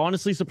gonna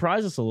honestly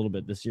surprise us a little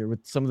bit this year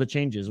with some of the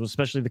changes,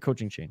 especially the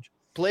coaching change.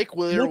 Blake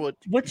Wheeler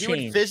would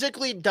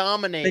physically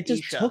dominate. They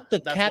just took the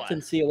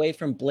captaincy away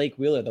from Blake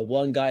Wheeler, the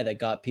one guy that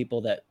got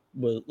people that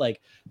was like,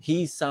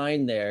 he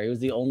signed there. He was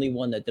the only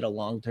one that did a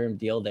long-term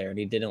deal there, and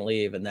he didn't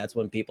leave, and that's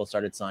when people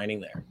started signing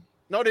there.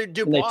 No, dude,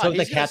 Dubois,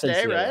 he's gonna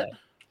stay, right?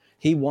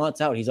 He wants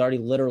out. He's already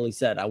literally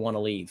said, I want to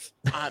leave.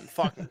 I'm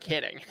fucking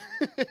kidding.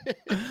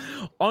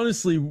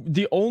 Honestly,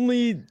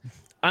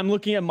 I'm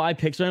looking at my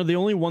picks right now. The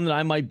only one that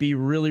I might be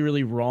really,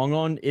 really wrong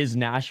on is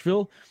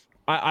Nashville.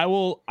 I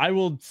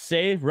will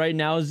say right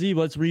now, Z,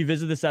 let's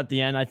revisit this at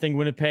the end. I think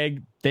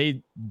Winnipeg,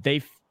 they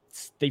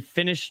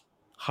finished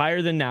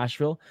higher than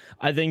Nashville.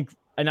 I think,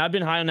 and I've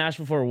been high on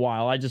Nashville for a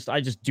while. I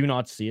just do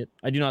not see it.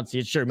 I do not see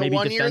it. Sure, maybe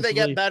one year they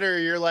get better,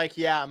 you're like,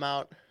 yeah, I'm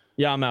out.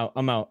 Yeah,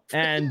 I'm out.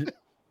 And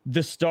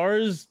the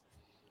Stars,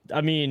 I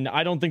mean,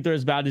 I don't think they're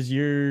as bad as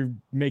you're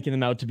making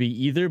them out to be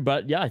either.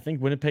 But yeah, I think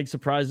Winnipeg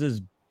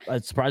surprises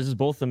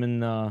both of them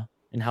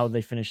in how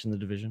they finish in the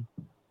division.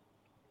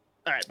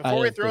 All right, before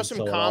we throw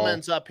some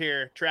comments up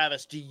here,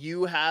 Travis, do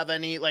you have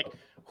any,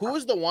 who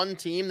is the one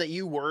team that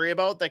you worry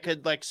about that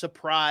could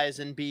surprise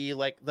and be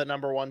the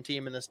number one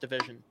team in this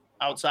division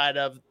outside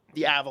of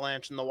the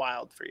Avalanche and the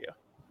Wild for you?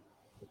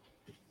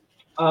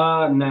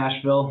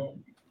 Nashville.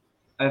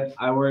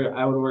 I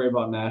would worry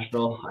about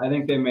Nashville. I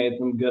think they made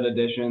some good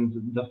additions,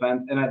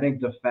 and I think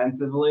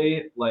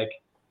defensively,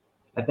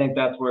 I think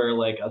that's where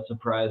a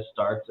surprise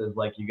starts is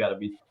you got to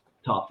be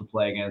tough to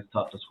play against,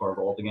 tough to score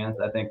goals against.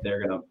 I think they've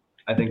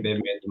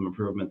made some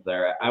improvements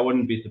there. I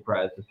wouldn't be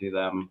surprised to see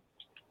them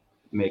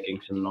making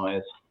some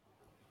noise.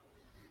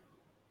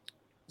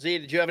 Z,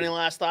 did you have any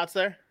last thoughts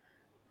there?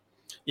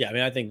 Yeah, I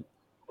mean, I think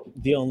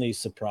the only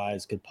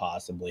surprise could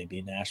possibly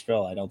be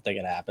Nashville. I don't think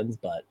it happens,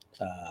 but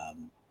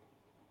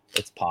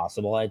it's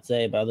possible, I'd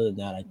say. But other than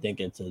that, I think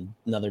it's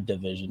another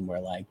division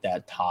where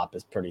that top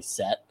is pretty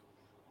set.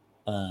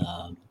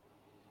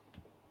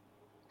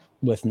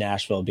 With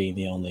Nashville being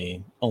the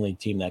only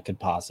team that could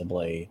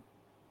possibly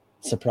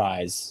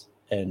surprise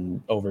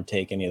and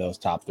overtake any of those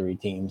top 3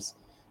 teams.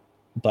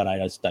 But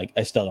I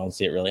still don't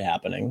see it really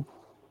happening.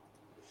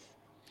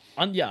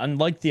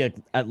 Unlike the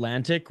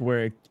Atlantic,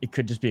 where it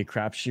could just be a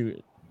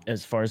crapshoot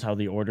as far as how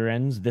the order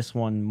ends, this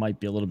one might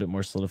be a little bit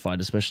more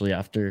solidified, especially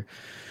after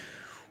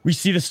we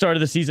see the start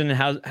of the season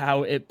and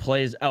how it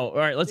plays out. All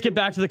right, let's get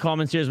back to the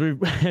comments here.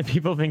 As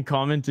people have been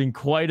commenting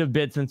quite a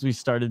bit since we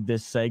started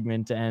this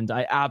segment, and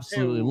I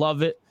absolutely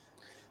love it.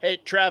 Hey,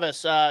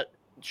 Travis,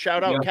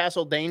 shout out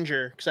Castle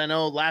Danger, because I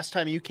know last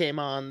time you came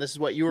on, this is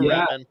what you were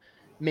repping.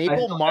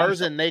 Maple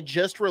Marzen, they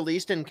just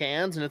released in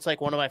cans, and it's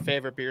one of my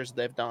favorite beers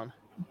they've done.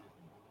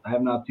 I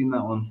have not seen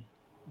that one.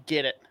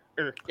 Get it.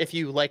 Or if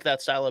you like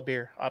that style of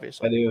beer,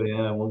 obviously. I do,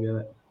 yeah, we'll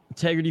get it.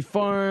 Integrity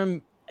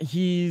Farm.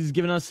 He's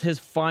given us his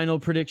final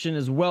prediction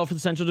as well for the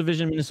Central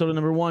Division. Minnesota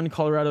number 1,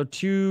 Colorado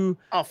 2.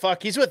 Oh,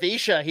 fuck. He's with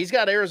Isha. He's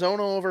got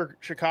Arizona over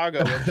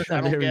Chicago, which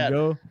I don't There get. we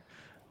go.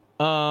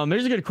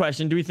 Here's a good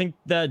question. Do we think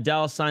that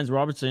Dallas signs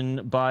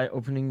Robertson by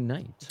opening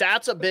night?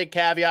 That's a big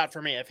caveat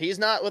for me. If he's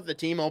not with the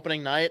team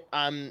opening night,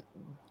 I'm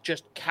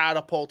just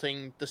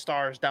catapulting the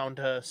Stars down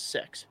to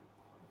 6.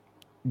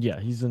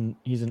 Yeah, he's an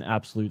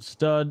absolute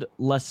stud.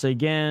 Less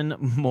Sagan,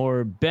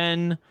 more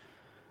Ben.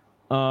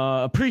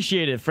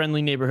 Appreciate it,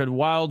 friendly neighborhood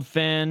Wild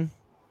fan.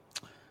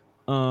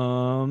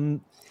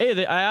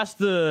 Hey, I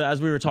asked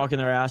as we were talking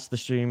there, I asked the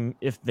stream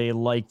if they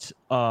liked,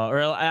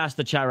 or I asked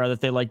the chat rather if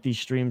they liked these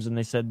streams, and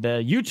they said,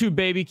 YouTube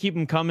baby, keep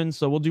them coming.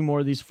 So we'll do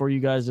more of these for you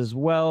guys as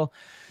well.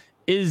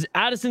 Is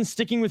Addison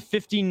sticking with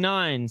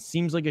 59?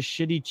 Seems like a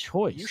shitty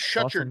choice. You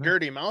shut your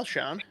dirty mouth,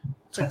 Sean.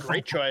 It's a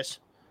great choice.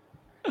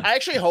 I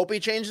actually hope he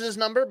changes his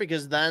number,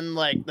 because then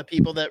like the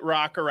people that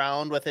rock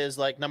around with his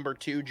like number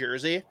 2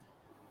 jersey,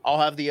 I'll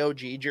have the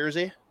OG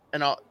jersey,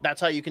 and that's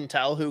how you can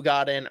tell who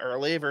got in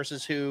early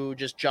versus who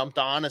just jumped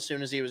on as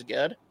soon as he was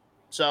good.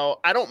 So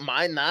I don't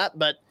mind that,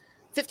 but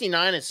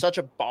 59 is such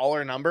a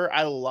baller number.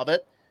 I love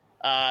it.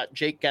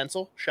 Jake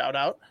Gensel, shout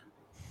out.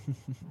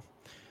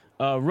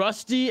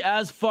 Rusty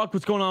as fuck.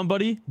 What's going on,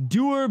 buddy?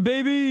 Doer,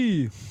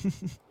 baby.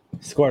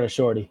 Scored a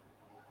shorty.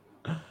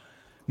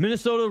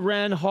 Minnesota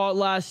ran hot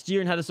last year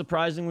and had a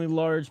surprisingly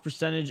large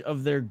percentage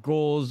of their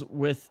goals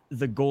with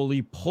the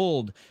goalie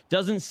pulled.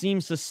 Doesn't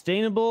seem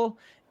sustainable,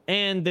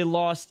 and they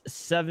lost a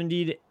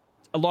 70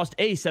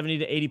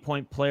 to 80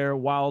 point player.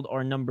 Wild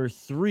are number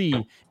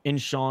 3 in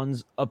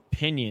Sean's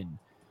opinion.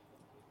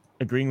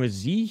 Agreeing with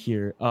Z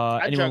here.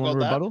 Anyone want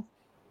to rebuttal?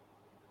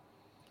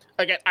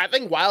 Again, I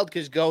think Wild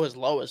could go as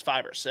low as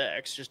 5 or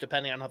 6, just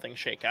depending on how things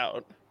shake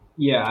out.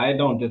 Yeah, I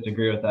don't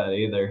disagree with that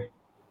either.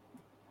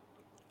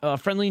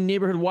 Friendly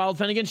neighborhood Wild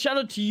fan again. Shout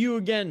out to you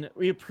again.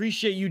 We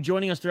appreciate you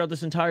joining us throughout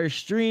this entire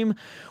stream.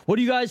 What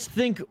do you guys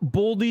think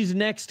Boldy's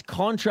next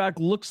contract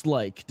looks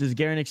like? Does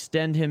Guerin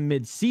extend him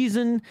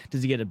mid-season?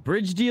 Does he get a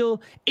bridge deal?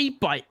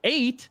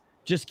 8x8?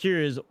 Just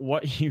curious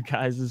what you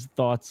guys'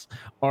 thoughts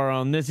are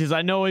on this. Because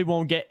I know he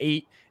won't get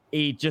 8,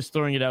 just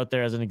throwing it out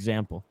there as an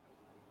example.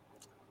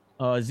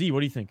 Z,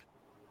 what do you think?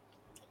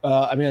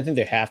 I mean, I think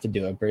they have to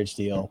do a bridge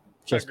deal.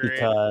 Just Agreed.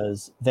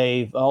 Because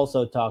they've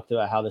also talked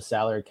about how the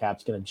salary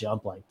cap's going to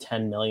jump like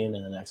 10 million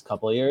in the next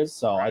couple of years.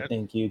 So Right. I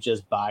think you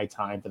just buy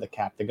time for the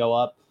cap to go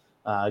up,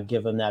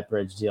 give them that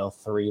bridge deal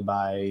 3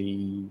 by,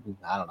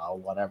 I don't know,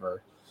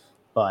 whatever.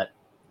 But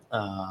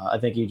I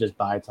think you just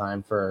buy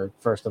time for,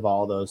 first of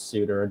all, those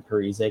Suter and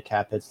Parise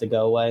cap hits to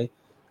go away.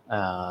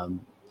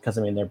 Because,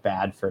 I mean, they're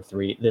bad for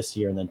 3 this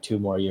year and then 2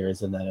 more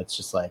years. And then it's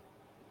just like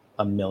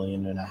 $1.5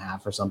 million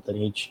or something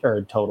each,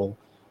 or total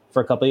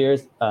for a couple of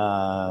years.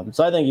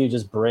 So I think you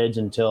just bridge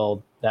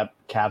until that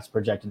cap's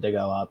projected to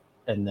go up,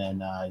 and then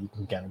you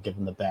can kind of give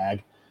him the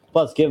bag.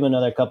 Plus, give him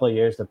another couple of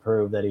years to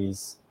prove that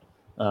he's,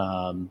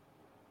 a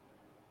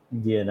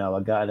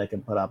guy that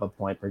can put up a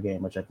point per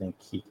game, which I think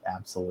he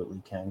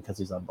absolutely can because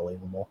he's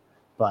unbelievable.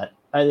 But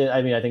I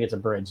mean, I think it's a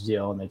bridge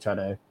deal, and they try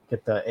to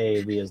get the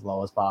AAV as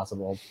low as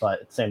possible. But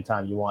at the same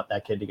time, you want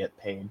that kid to get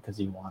paid because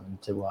you want him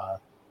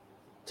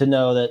to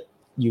know that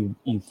you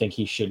think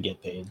he should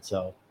get paid.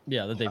 So.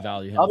 Yeah, that they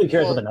value him. I'll be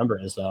curious what the number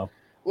is, though.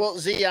 Well,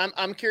 Z,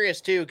 I'm curious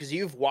too, because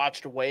you've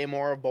watched way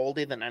more of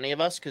Boldy than any of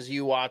us, because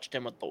you watched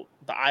him with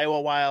the Iowa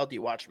Wild,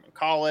 you watched him in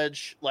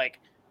college. Like,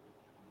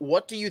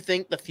 what do you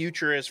think the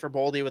future is for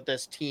Boldy with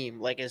this team?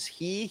 Like, is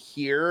he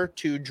here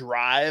to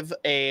drive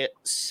a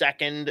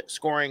second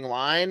scoring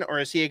line, or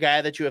is he a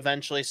guy that you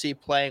eventually see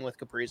playing with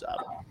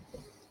Kaprizov?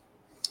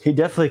 He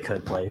definitely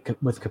could play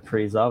with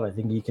Kaprizov. I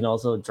think he can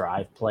also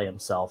drive play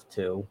himself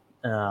too.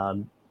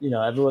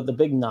 Everyone, the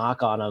big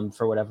knock on him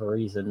for whatever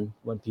reason,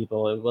 whether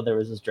it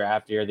was his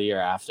draft year or the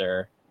year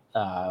after,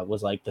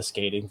 was like the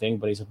skating thing.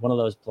 But he's one of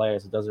those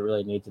players that doesn't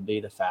really need to be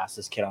the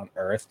fastest kid on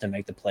earth to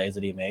make the plays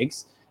that he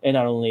makes. And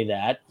not only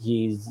that,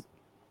 he's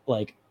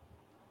like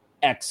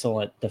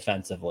excellent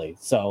defensively.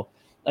 So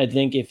I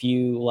think if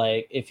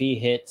he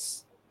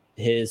hits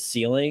his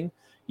ceiling,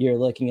 you're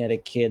looking at a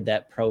kid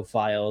that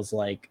profiles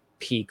like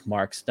peak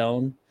Mark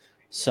Stone.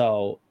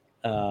 So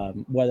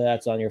whether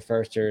that's on your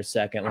first or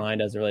second line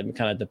doesn't really,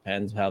 kind of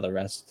depends how the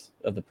rest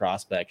of the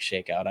prospects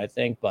shake out, I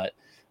think. But,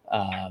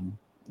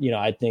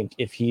 I think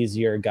if he's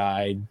your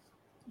guy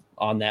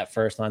on that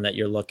first line that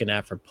you're looking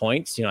at for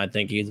points, I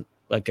think he's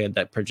like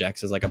that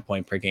projects as like a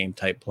point per game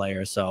type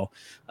player. So,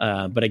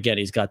 but again,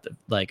 he's got the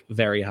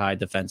very high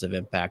defensive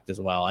impact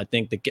as well. I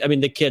think the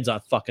kid's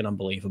fucking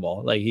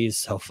unbelievable. Like, he's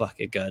so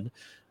fucking good.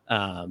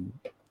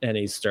 And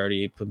he's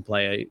sturdy, he can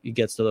play. He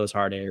gets to those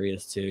hard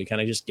areas too. He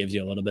kind of just gives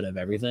you a little bit of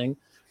everything.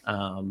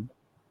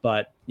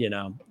 But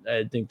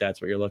I think that's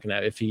what you're looking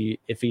at. If he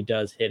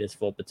does hit his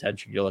full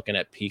potential, you're looking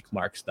at peak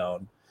Mark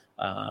Stone,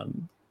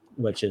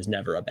 which is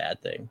never a bad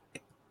thing.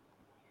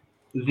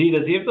 Z,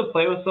 does he have to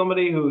play with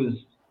somebody who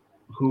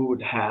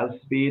has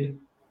speed?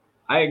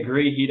 I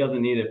agree he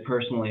doesn't need it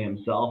personally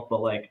himself,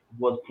 but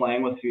was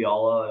playing with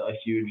Fiala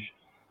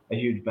a a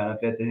huge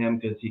benefit to him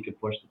because he could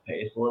push the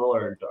pace a little,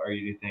 or do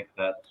you think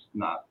that's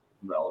not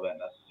relevant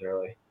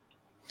necessarily?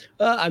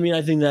 I mean,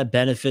 I think that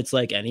benefits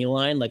like any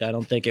line. Like, I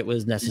don't think it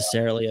was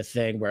necessarily a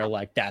thing where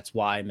like that's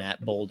why Matt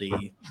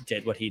Boldy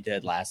did what he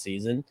did last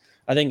season.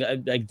 I think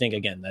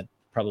again that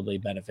probably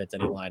benefits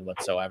any line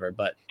whatsoever.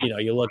 But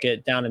you look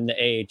at down in the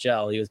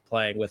AHL, he was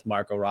playing with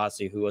Marco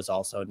Rossi, who was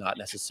also not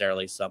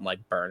necessarily some like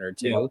burner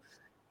too,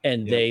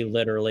 and they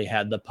literally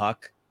had the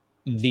puck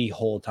the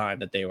whole time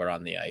that they were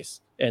on the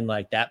ice. And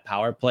like that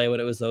power play when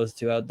it was those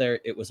two out there,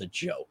 it was a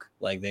joke.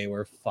 Like they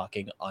were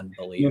fucking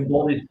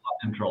unbelievable. Boldy's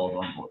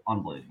control is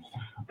unbelievable.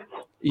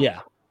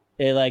 Yeah.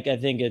 I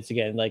think it's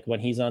again like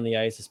when he's on the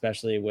ice,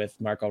 especially with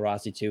Marco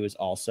Rossi too, is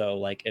also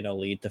like an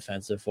elite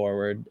defensive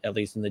forward, at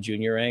least in the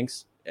junior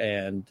ranks.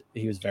 And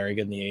he was very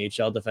good in the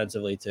AHL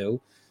defensively too.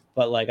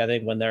 But like I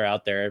think when they're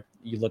out there,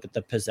 you look at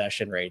the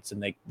possession rates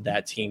and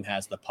that team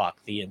has the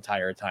puck the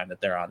entire time that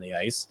they're on the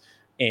ice.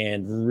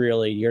 And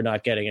really, you're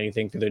not getting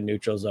anything through the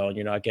neutral zone.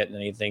 You're not getting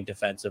anything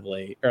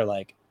defensively, or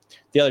like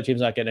the other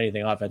team's not getting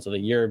anything offensively.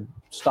 You're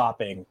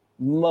stopping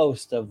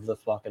most of the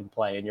fucking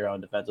play in your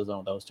own defensive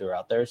zone. Those two are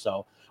out there.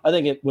 So I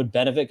think it would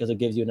benefit because it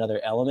gives you another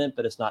element,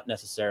 but it's not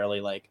necessarily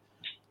like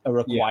a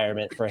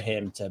requirement for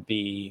him to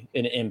be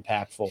an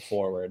impactful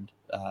forward,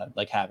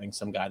 like having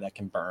some guy that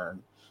can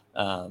burn.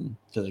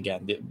 Because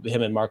again,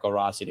 him and Marco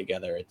Rossi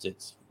together,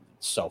 it's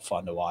so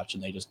fun to watch,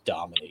 and they just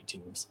dominate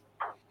teams.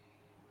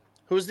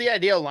 Who's the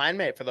ideal line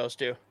mate for those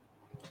two?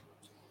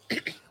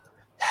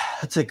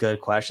 That's a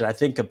good question. I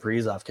think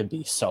Kaprizov could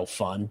be so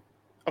fun.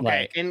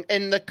 Okay,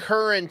 in the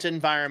current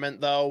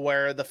environment, though,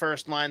 where the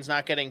first line's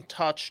not getting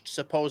touched,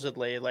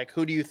 supposedly, like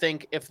who do you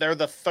think, if they're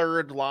the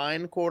third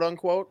line, quote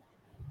unquote,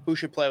 who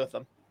should play with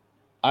them?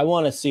 I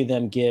want to see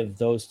them give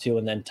those two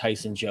and then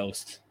Tyson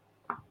Jost.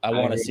 I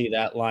want to see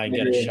that line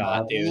get a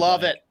shot, dude.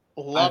 Love it.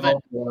 Love it.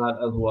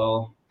 As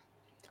well.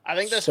 I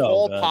think this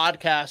whole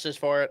podcast is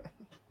for it.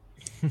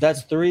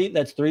 That's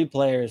three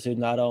players who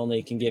not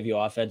only can give you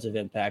offensive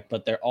impact,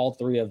 but all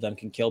three of them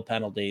can kill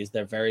penalties.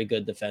 They're very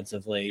good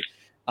defensively.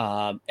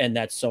 And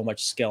that's so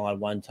much skill on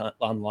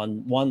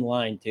one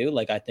line too.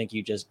 Like I think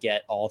you just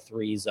get all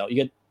three zones.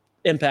 You get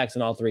impacts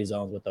in all three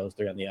zones with those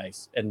three on the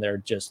ice, and they're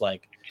just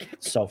like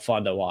so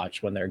fun to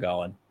watch when they're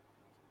going.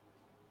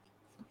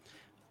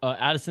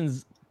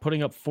 Addison's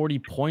putting up 40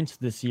 points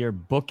this year.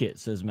 Book it,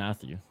 says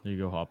Matthew. There you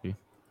go, Hoppy.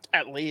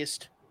 At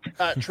least.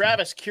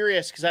 Travis,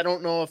 curious, because I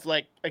don't know if,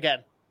 like, again,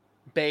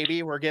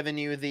 baby, we're giving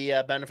you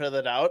the benefit of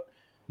the doubt.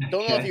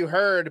 Don't know if you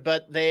heard,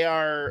 but they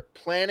are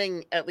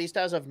planning, at least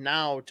as of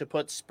now, to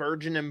put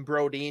Spurgeon and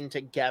Brodin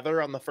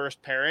together on the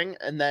first pairing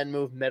and then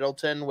move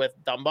Middleton with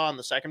Dumba on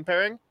the second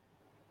pairing.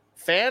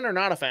 Fan or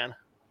not a fan?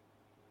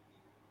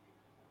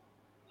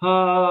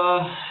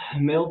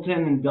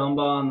 Middleton and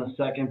Dumba on the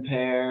second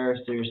pair,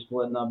 so you're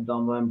splitting up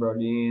Dumba and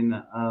Brodin.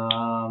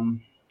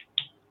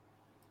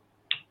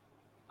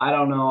 I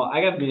don't know.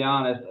 I got to be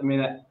honest. I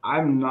mean,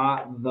 I'm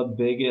not the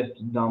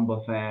biggest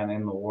Dumba fan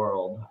in the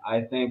world.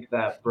 I think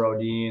that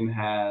Brodin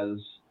has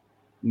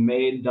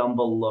made Dumba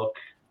look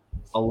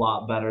a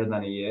lot better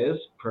than he is,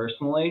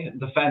 personally,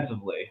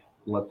 defensively.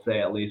 Let's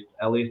say at least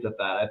at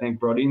that. I think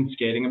Brodin's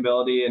skating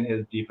ability and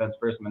his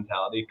defense-first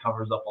mentality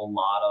covers up a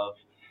lot of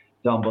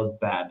Dumba's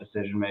bad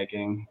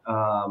decision-making,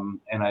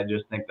 and I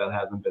just think that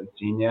hasn't been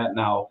seen yet.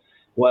 Now,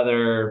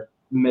 whether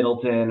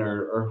Middleton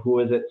or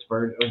who is it?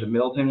 Spurgeon? Was it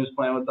Middleton who's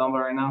playing with Dumba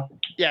right now?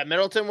 Yeah,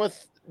 Middleton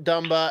with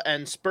Dumba,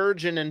 and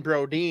Spurgeon and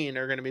Brodin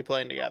are going to be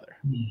playing together.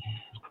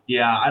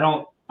 Yeah, I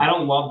don't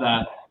love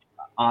that.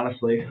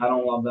 Honestly, I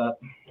don't love that.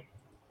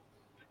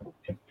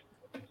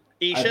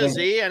 Isha,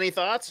 Z, any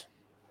thoughts?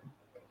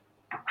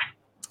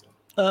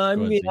 I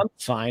mean, I'm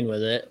fine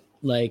with it.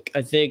 Like,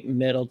 I think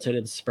Middleton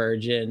and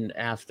Spurgeon,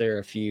 after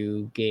a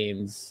few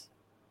games,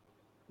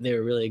 they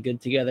were really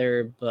good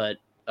together, but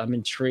I'm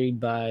intrigued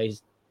by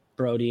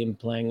Brodin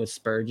playing with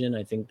Spurgeon.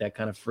 I think that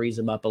kind of frees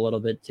him up a little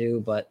bit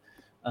too, but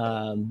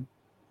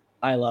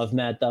I love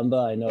Matt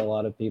Dumba. I know a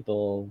lot of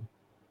people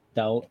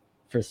don't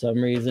for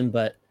some reason,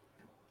 but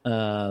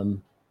I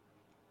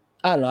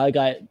don't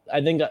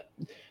know.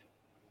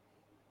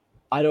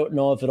 I don't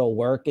know if it'll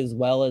work as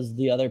well as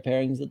the other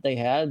pairings that they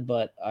had,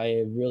 but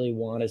I really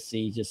want to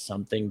see just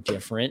something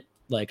different.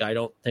 Like, I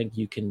don't think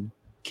you can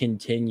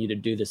continue to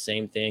do the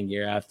same thing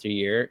year after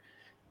year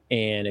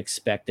and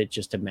expect it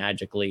just to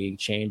magically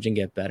change and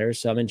get better.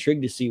 So I'm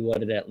intrigued to see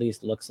what it at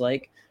least looks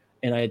like.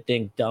 And I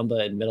think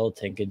Dumba and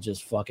Middleton could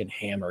just fucking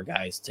hammer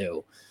guys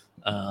too.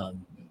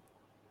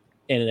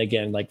 And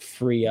again, like,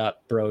 free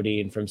up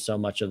Brodin from so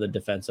much of the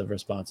defensive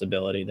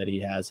responsibility that he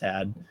has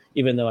had.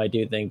 Even though I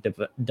do think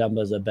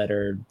Dumba's a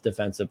better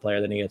defensive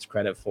player than he gets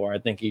credit for. I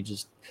think he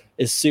just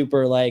is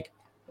super, like,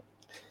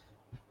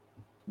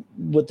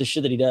 with the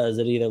shit that he does,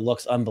 it either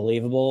looks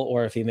unbelievable,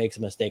 or if he makes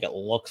a mistake, it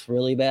looks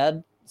really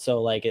bad.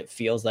 So, like, it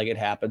feels like it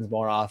happens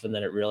more often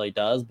than it really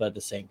does. But at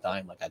the same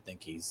time, like, I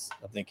think he's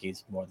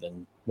more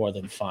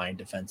than fine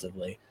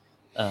defensively.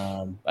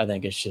 I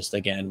think it's just,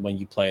 again, when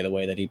you play the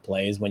way that he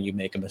plays, when you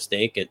make a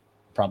mistake,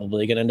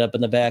 probably going to end up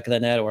in the back of the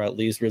net or at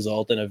least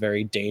result in a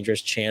very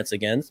dangerous chance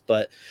against.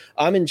 But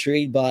I'm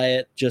intrigued by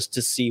it just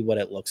to see what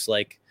it looks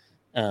like.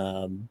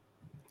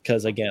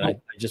 Because, again, I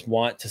just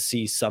want to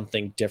see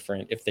something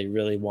different. If they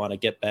really want to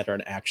get better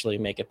and actually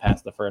make it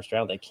past the first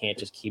round, they can't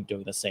just keep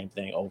doing the same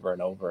thing over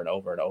and over and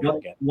over and over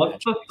again.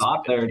 What's the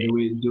thought there? Do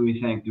we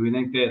think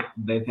that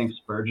they think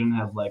Spurgeon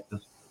has like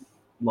this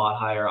lot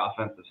higher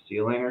offensive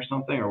ceiling or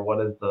something, or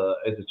what is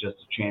it just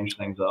to change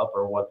things up,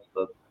 or what's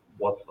the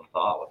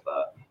thought with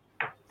that?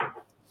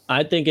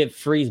 I think it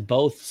frees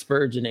both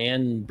Spurgeon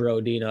and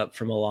Brodin up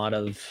from a lot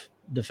of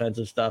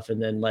defensive stuff,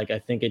 and then I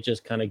think it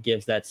just kind of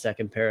gives that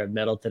second pair of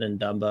Middleton and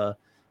Dumba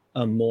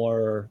a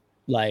more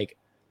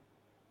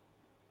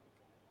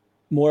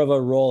of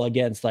a role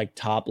against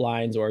top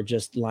lines or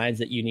just lines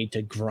that you need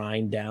to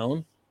grind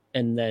down,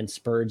 and then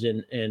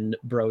Spurgeon and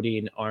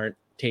Brodin aren't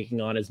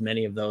taking on as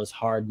many of those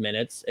hard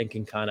minutes and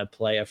can kind of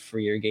play a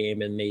freer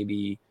game and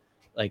maybe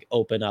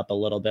open up a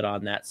little bit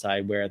on that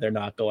side where they're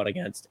not going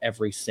against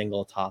every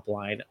single top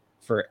line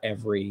for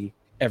every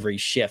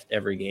shift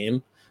every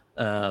game.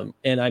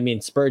 And I mean,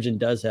 Spurgeon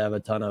does have a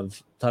ton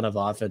of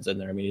offense in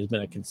there. I mean, he's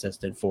been a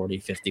consistent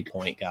 40-50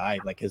 point guy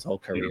his whole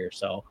career.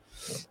 So,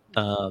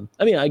 I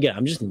mean, again,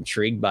 I'm just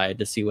intrigued by it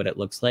to see what it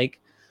looks like.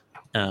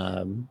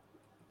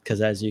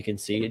 Because as you can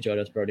see,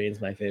 Jonas Brodin is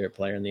my favorite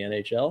player in the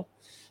NHL.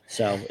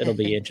 So it'll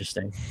be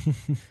interesting.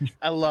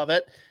 I love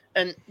it.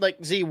 And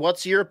Z,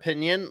 what's your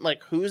opinion?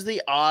 Who's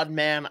the odd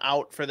man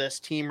out for this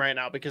team right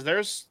now? Because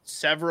there's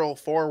several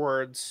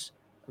forwards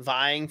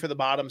vying for the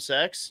bottom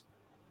six.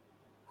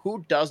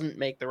 Who doesn't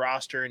make the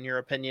roster, in your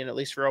opinion, at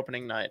least for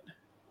opening night?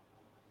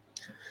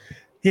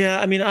 Yeah,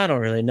 I mean, I don't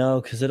really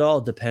know because it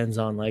all depends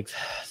on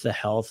the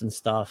health and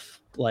stuff.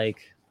 All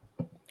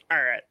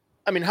right.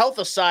 I mean, health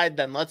aside,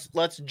 then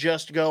let's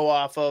just go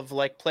off of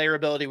player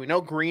ability. We know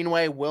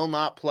Greenway will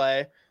not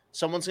play.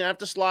 Someone's gonna have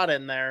to slot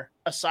in there.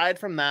 Aside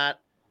from that,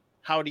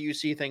 how do you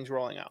see things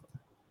rolling out?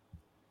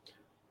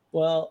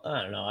 Well,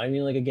 I don't know. I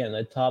mean, again,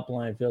 the top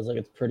line feels like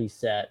it's pretty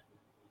set.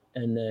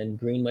 And then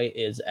Greenway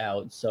is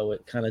out, so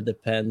it kind of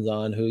depends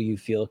on who you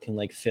feel can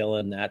fill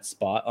in that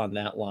spot on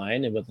that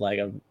line and with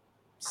a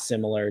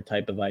similar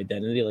type of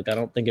identity. I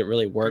don't think it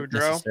really worked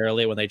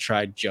necessarily when they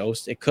tried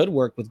Jost. It could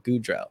work with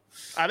Goudreau.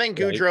 I think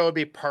Goudreau would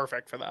be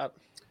perfect for that.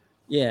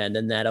 Yeah, and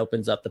then that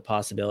opens up the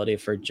possibility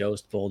for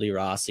Jost, Boldy,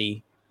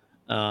 Rossi.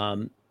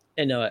 And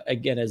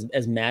again,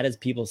 as mad as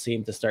people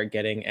seem to start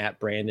getting at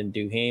Brandon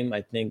Duhaime,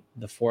 I think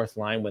the fourth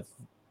line with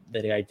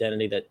the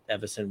identity that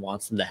Evason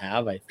wants them to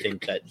have, I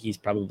think that he's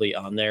probably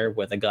on there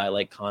with a guy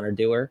like Connor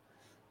Dewar.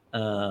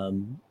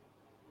 So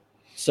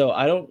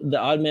the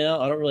odd man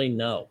out, I don't really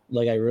know.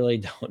 I really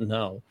don't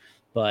know,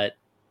 but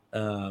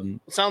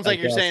sounds like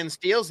you're saying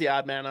Steele's the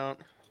odd man out.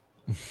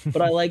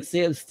 But I like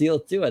Sam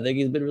Steele too. I think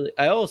he's been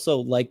I also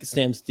like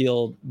Sam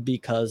Steele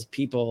because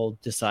people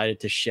decided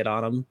to shit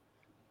on him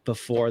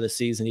before the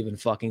season even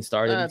fucking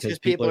started. Because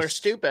people are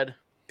stupid.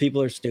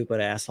 People are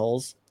stupid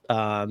assholes.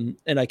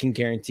 And I can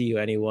guarantee you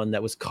anyone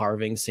that was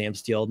carving Sam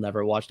Steele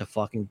never watched a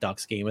fucking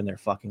Ducks game in their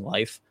fucking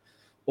life,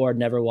 or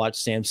never watched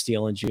Sam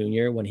Steele in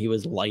junior when he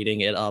was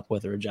lighting it up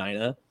with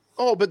Regina.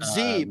 Oh, but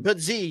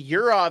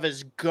Yurov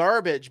is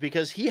garbage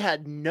because he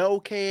had no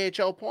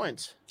KHL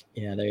points.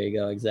 Yeah, there you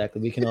go.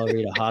 Exactly. We can all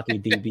read a hockey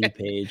DB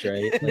page,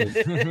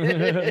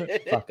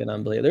 right? Fucking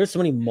unbelievable. There's so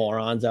many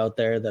morons out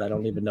there that I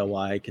don't even know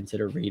why I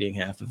consider reading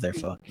half of their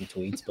fucking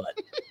tweets,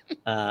 but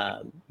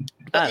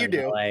But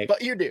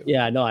you do.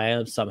 Yeah, no, I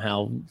am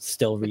somehow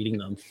still reading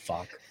them.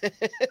 Fuck.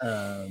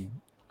 I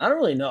don't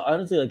really know.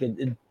 Honestly,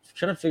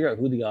 trying to figure out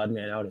who the odd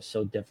man out is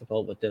so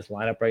difficult with this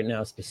lineup right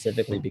now,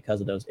 specifically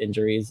because of those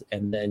injuries,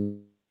 and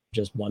then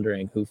just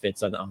wondering who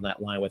fits on that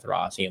line with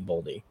Rossi and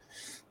Boldy.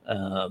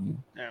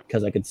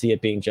 Because I could see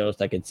it being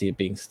Jost, I could see it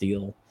being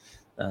Steele.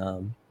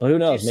 But who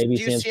knows? Maybe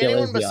Sam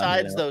Steele is the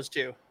besides those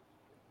two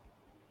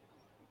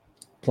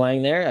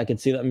playing there. I could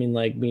see that. I mean,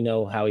 we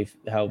know how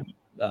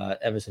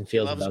Evason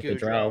feels about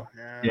Gaudreau.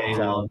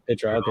 So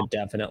Gaudreau could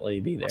definitely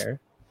be there.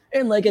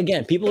 And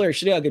again, people are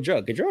shitting on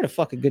Gaudreau. Gaudreau had a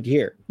fucking good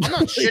year. I'm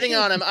not shitting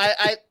on him.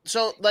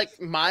 So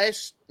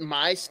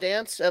my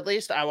stance, at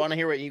least, I want to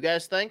hear what you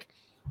guys think.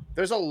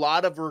 There's a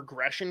lot of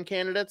regression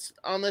candidates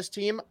on this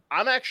team.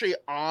 I'm actually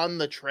on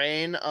the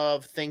train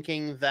of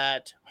thinking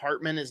that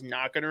Hartman is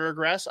not going to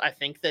regress. I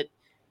think that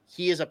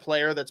he is a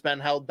player that's been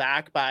held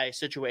back by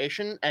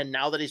situation, and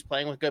now that he's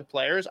playing with good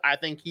players, I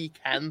think he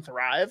can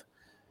thrive.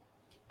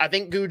 I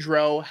think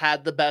Gaudreau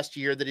had the best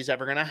year that he's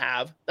ever going to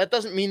have. That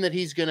doesn't mean that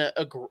he's going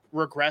to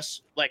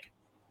regress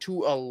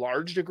to a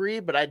large degree,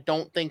 but I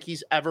don't think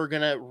he's ever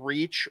going to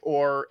reach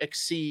or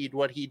exceed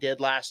what he did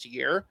last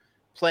year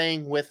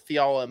playing with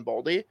Fiala and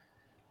Boldy.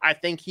 I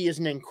think he is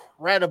an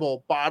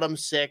incredible bottom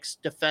six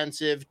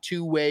defensive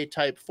two-way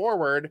type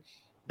forward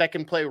that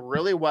can play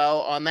really well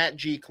on that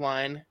G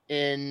line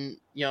in,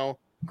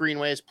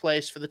 Greenway's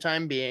place for the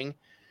time being,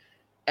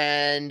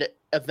 and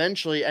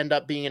eventually end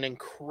up being an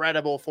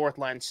incredible fourth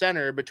line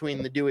center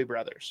between the Dewey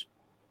brothers.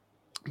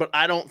 But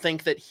I don't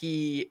think that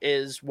he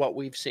is what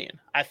we've seen.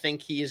 I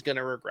think he is going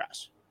to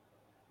regress.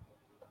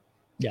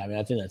 Yeah, I mean,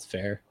 I think that's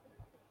fair.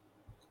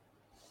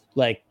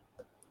 Like,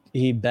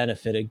 he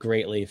benefited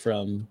greatly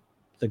from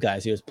the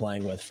guys he was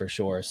playing with for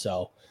sure.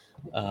 So,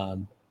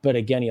 but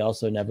again, he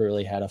also never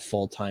really had a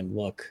full-time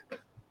look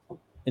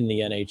in the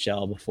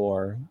NHL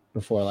before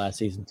last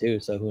season too.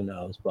 So who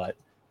knows? But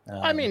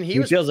I mean, he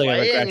was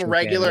playing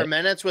regular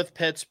minutes with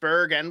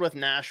Pittsburgh and with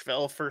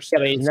Nashville for. Yeah,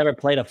 but he's never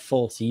played a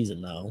full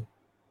season though.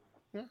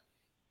 Yeah.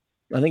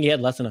 I think he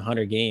had less than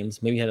 100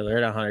 games. Maybe he had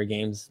around 100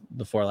 games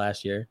before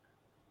last year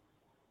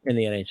in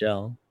the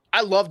NHL.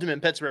 I loved him in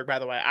Pittsburgh, by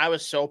the way. I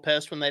was so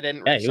pissed when they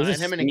didn't re-sign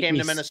him and he came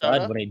to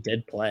Minnesota. When he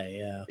did play,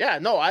 yeah. Yeah,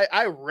 no,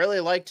 I really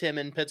liked him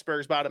in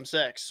Pittsburgh's bottom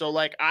six. So,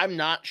 like, I'm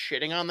not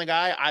shitting on the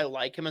guy. I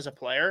like him as a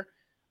player.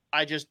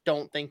 I just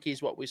don't think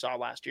he's what we saw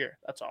last year.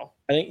 That's all.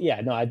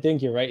 I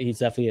think you're right. He's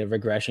definitely a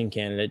regression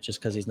candidate just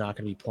because he's not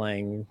going to be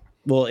playing.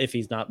 Well,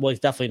 he's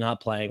definitely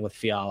not playing with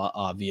Fiala,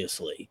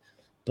 obviously.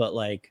 But,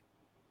 like,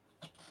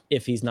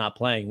 if he's not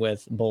playing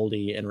with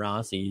Boldy and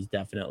Rossi, he's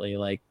definitely,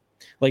 like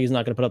he's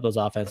not going to put up those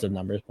offensive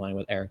numbers playing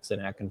with Eriksson,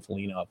 Ek, and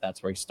Foligno if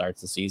that's where he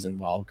starts the season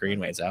while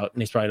Greenway's out.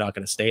 And he's probably not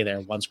going to stay there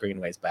once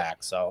Greenway's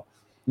back. So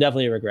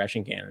definitely a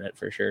regression candidate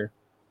for sure.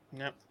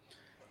 Yep.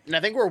 And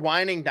I think we're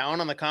winding down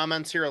on the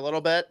comments here a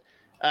little bit.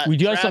 We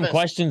do have some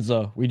questions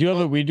though. We do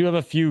have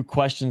a few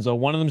questions though.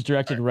 One of them is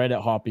directed right at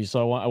Hoppy.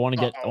 So I want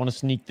to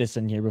sneak this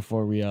in here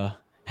before we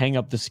hang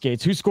up the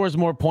skates. Who scores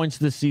more points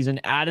this season,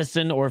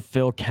 Addison or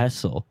Phil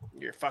Kessel?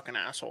 You're a fucking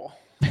asshole.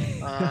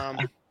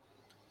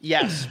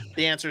 Yes,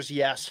 the answer is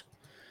yes.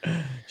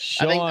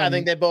 Sean, I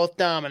think they both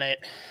dominate.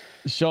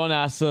 Sean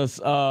asks us,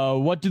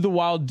 what do the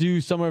Wild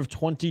do summer of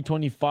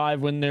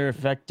 2025 when their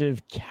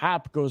effective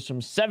cap goes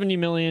from 70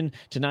 million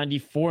to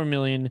 94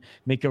 million?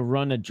 Make a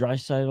run at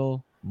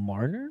Draisaitl,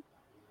 Marner,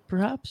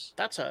 perhaps?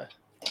 That's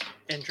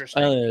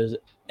interesting. I don't think there's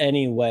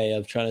any way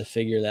of trying to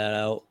figure that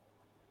out.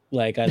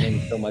 Like, I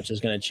think so much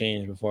is going to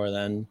change before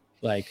then.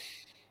 Like,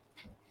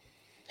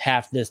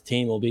 half this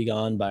team will be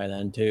gone by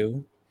then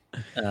too.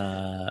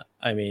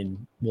 I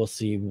mean, we'll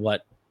see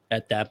what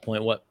at that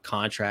point, what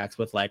contracts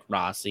with like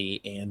Rossi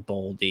and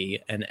Boldy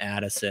and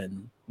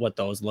Addison, what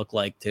those look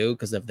like too.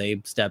 Because if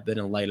they step in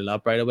and light it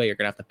up right away, you're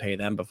gonna have to pay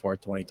them before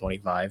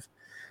 2025.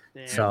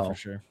 Yeah, so for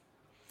sure.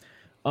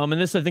 And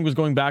this, I think, was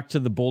going back to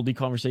the Boldy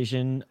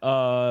conversation.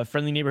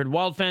 Friendly neighborhood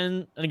Wild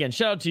fan. And again,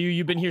 shout out to you.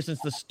 You've been here since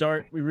the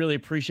start. We really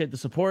appreciate the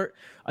support.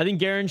 I think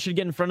Guerin should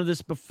get in front of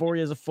this before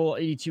he has a full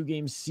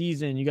 82-game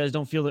season. You guys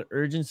don't feel the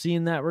urgency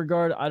in that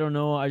regard? I don't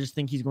know. I just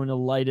think he's going to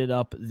light it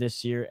up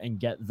this year and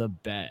get the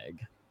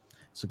bag.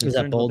 So is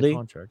that Boldy?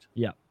 Contract.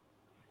 Yeah.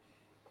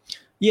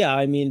 Yeah,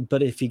 I mean,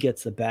 but if he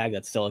gets the bag,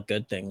 that's still a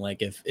good thing.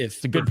 Like, if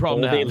it's a good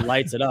problem to have.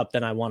 Lights it up,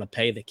 then I want to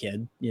pay the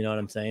kid. You know what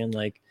I'm saying?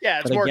 Like, yeah,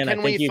 it's more. Again,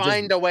 can we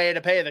find a way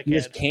to pay the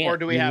kid, or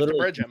do we have to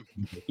bridge him?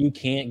 You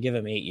can't give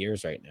him 8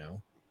 years right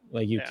now.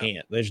 Like, you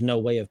can't. There's no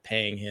way of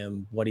paying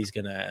him what he's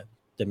gonna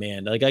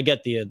demand. Like, I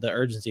get the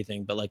urgency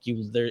thing, but like,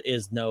 there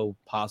is no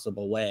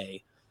possible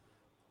way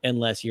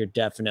unless you're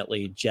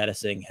definitely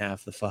jettisoning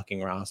half the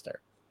fucking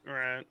roster.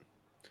 Right.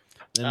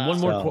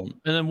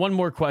 And one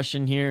more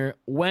question here.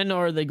 When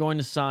are they going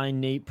to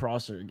sign Nate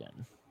Prosser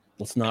again?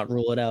 Let's not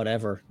rule it out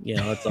ever. You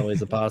know, it's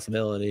always a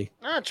possibility.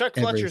 Chuck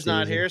Fletcher's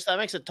not here, so that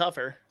makes it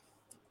tougher.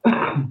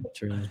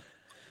 True.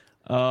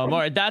 All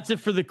right, that's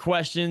it for the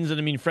questions. And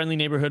I mean, Friendly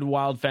Neighborhood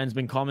Wild fans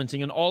been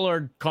commenting on all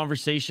our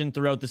conversation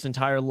throughout this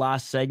entire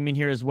last segment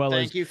here, as well as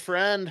thank you,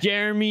 friend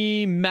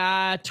Jeremy,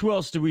 Matt. Who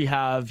else do we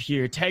have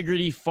here?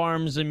 Integrity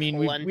Farms. I mean,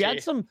 we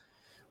had some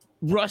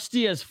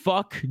Rusty as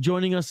fuck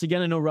joining us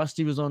again. I know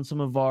Rusty was on some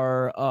of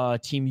our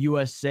Team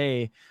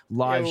USA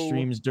live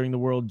streams during the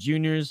World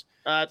Juniors.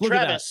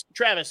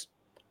 Travis,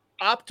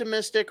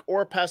 optimistic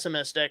or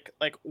pessimistic?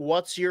 Like,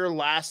 what's your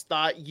last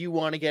thought you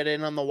want to get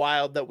in on the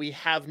Wild that we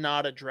have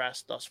not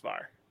addressed thus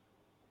far?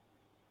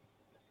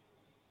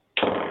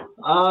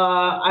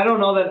 I don't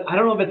know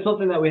if it's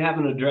something that we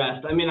haven't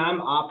addressed. I mean,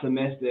 I'm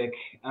optimistic.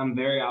 I'm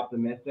very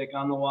optimistic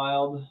on the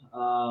Wild.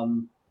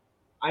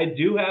 I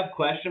do have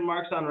question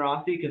marks on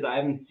Rossi because I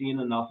haven't seen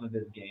enough of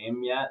his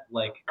game yet.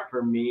 Like,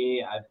 for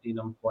me, I've seen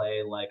him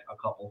play like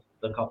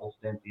the couple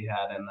stints he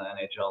had in the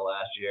NHL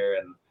last year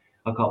and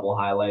a couple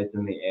highlights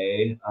in the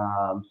A,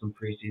 some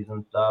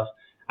preseason stuff.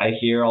 I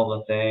hear all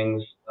the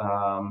things.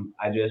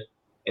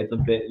 It's a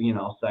bit,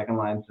 second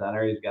line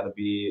center. He's got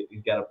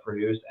to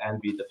produce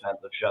and be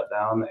defensive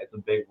shutdown. It's a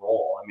big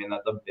role. I mean,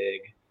 that's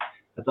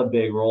a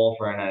big role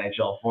for an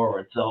NHL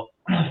forward. So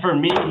for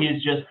me,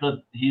 he's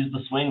the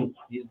swing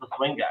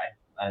guy.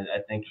 I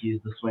think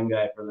he's the swing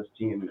guy for this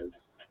team is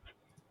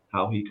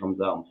how he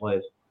comes out and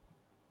plays.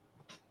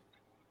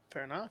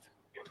 Fair enough.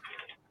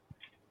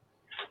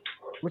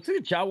 Looks like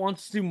the chat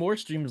wants to do more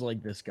streams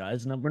like this,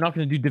 guys. And we're not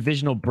going to do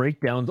divisional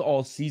breakdowns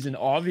all season,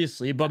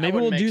 obviously, but maybe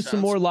we'll do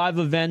some more live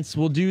events.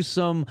 We'll do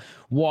some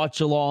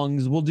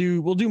watch-alongs. We'll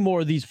do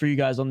more of these for you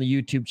guys on the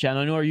YouTube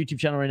channel. I know our YouTube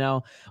channel right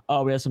now,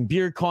 we have some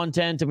beer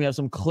content and we have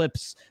some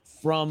clips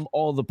from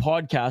all the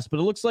podcasts, but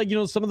it looks like,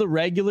 some of the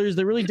regulars,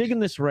 they're really digging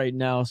this right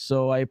now.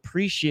 So I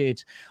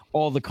appreciate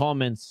all the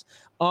comments.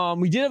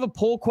 We did have a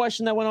poll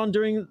question that went on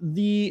during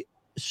the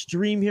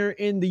stream here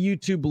in the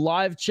YouTube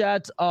live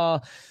chat.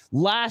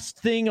 Last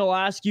thing I'll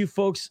ask you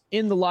folks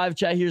in the live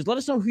chat here is let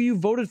us know who you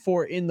voted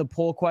for in the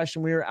poll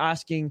question. We were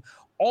asking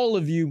all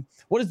of you,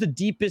 what is the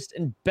deepest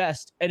and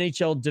best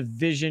NHL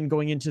division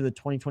going into the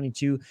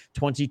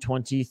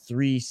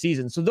 2022-2023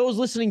 season? So those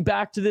listening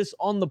back to this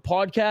on the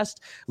podcast,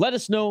 let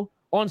us know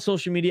on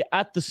social media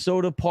at the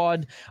Sota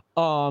Pod.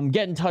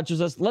 Get in touch with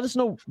us. Let us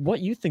know what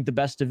you think the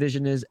best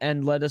division is,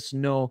 and let us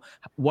know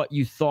what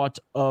you thought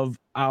of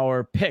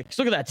our picks.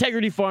 Look at that.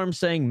 Integrity Farm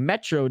saying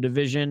Metro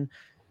Division,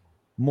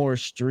 more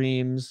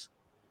streams.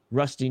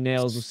 Rusty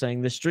Nails was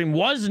saying the stream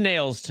was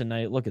nails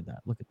tonight. Look at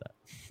that. Look at that.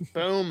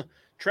 Boom.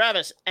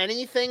 Travis,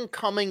 anything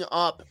coming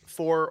up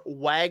for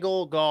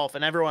Waggle Golf?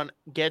 And everyone,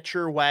 get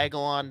your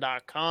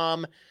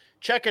waggleon.com.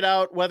 Check it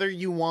out, whether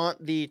you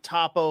want the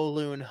Topo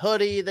Loon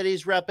hoodie that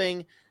he's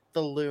repping, the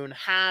Loon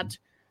hat,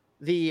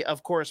 the,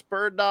 of course,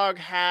 Bird Dog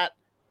hat.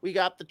 We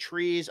got the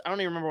trees. I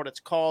don't even remember what it's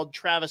called.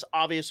 Travis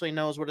obviously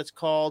knows what it's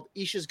called.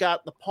 Isha's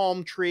got the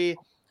palm tree.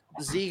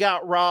 Z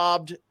got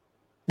robbed.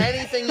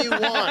 Anything you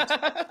want,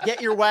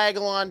 get your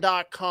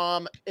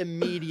waggleon.com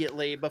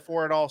immediately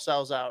before it all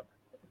sells out.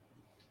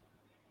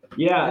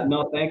 Yeah,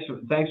 no, thanks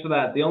for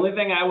that. The only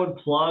thing I would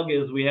plug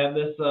is we have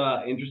this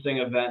interesting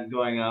event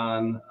going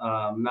on,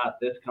 not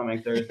this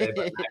coming Thursday,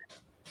 but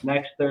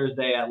next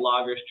Thursday at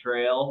Loggers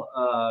Trail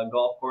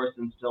Golf Course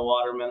in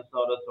Stillwater,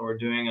 Minnesota. So we're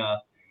doing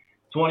a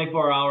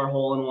 24-hour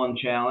hole-in-one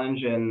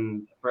challenge,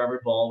 and for every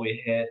ball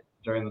we hit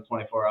during the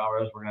 24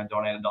 hours, we're going to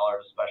donate $1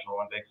 to Special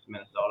Olympics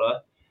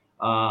Minnesota.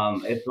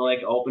 It's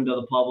like open to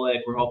the public.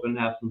 We're hoping to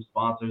have some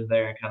sponsors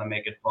there and kind of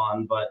make it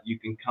fun, but you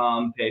can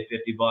come pay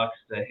 $50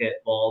 to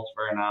hit balls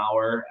for an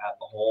hour at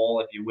the hole.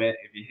 If you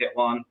hit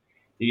one,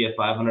 you get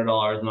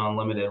 $500 in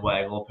unlimited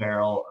Waggle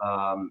apparel.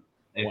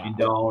 If you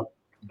don't,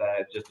 then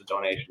it's just a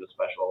donation to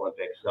Special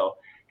Olympics. So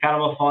kind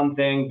of a fun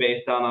thing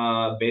based on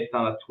a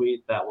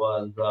tweet that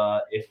was,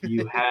 if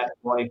you had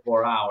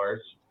 24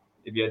 hours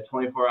to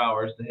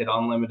hit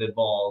unlimited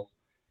balls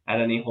at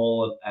any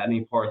hole, at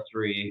any par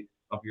 3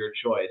 of your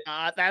choice.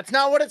 That's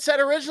not what it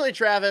said originally,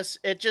 Travis.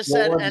 It just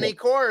said any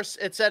course.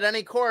 It said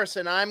any course,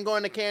 and I'm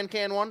going to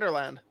Can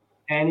Wonderland.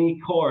 Any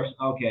course.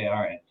 Okay,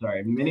 all right.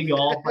 Sorry. Mini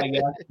golf, I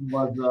guess,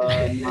 was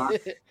not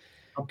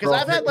because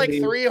I've had like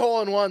 3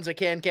 hole-in-ones at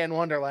Can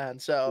Wonderland.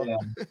 So. Yeah.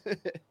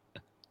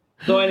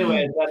 So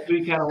anyways, that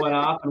tweet kind of went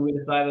off, and we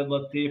decided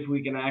let's see if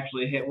we can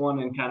actually hit one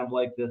in kind of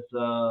like this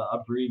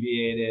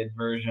abbreviated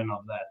version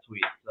of that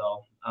tweet.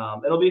 So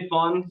it'll be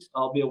fun.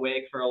 I'll be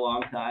awake for a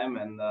long time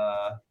and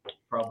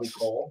probably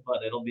cold,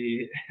 but it'll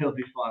be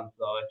fun.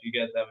 So if you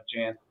guys have a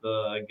chance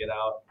to get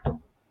out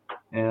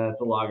and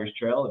it's a Loggers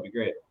Trail, it'd be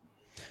great.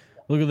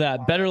 Look at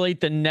that. Better late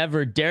than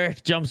never.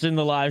 Derek jumps in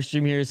the live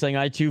stream here saying,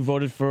 I too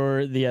voted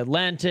for the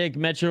Atlantic.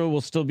 Metro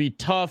will still be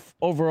tough.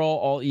 Overall,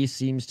 all East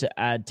seems to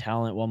add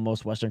talent while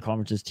most Western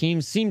Conferences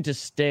teams seem to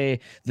stay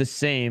the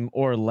same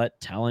or let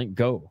talent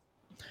go.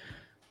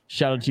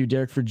 Shout out to you,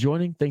 Derek, for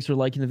joining. Thanks for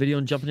liking the video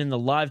and jumping in the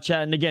live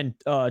chat. And again,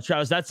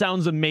 Travis, that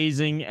sounds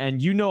amazing.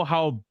 And you know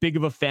how big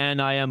of a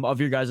fan I am of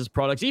your guys'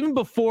 products. Even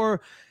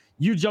before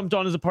you jumped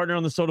on as a partner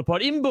on the Sota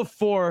Pod, even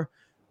before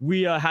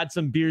we had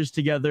some beers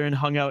together and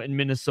hung out in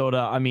Minnesota.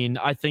 I mean,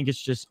 I think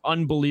it's just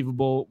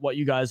unbelievable what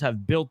you guys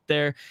have built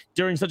there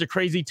during such a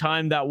crazy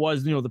time that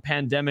was, the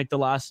pandemic the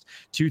last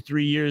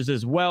 2-3 years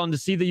as well. And to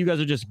see that you guys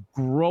are just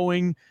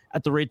growing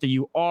at the rate that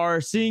you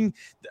are, seeing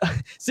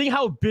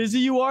how busy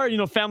you are,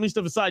 family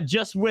stuff aside,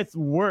 just with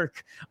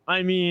work.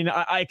 I mean,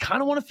 I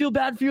kind of want to feel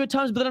bad for you at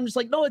times, but then I'm just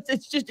like, no,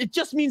 it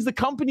just means the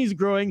company's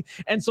growing.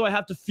 And so I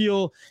have to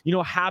feel,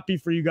 happy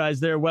for you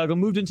guys there. Waggle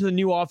moved into the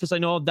new office. I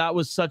know that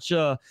was such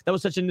a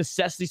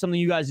necessity, something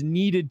you guys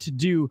needed to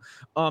do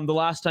the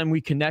last time we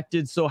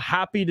connected. So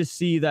happy to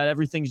see that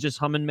everything's just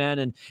humming, man.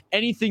 And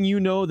anything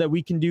that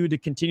we can do to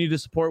continue to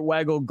support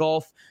Waggle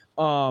Golf,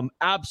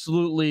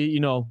 absolutely,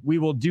 we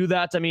will do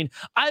that. I mean,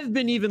 I've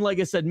been even, like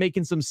I said,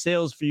 making some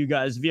sales for you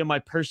guys via my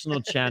personal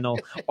channel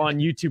on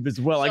YouTube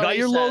as well. I got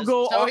your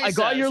logo. I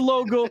got your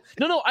logo.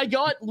 No, I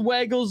got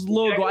Waggle's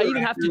logo. I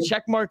even have to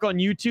check mark on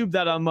YouTube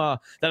that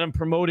I'm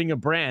promoting a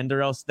brand,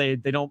 or else they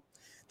don't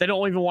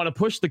even want to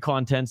push the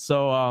content.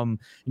 So,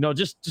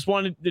 just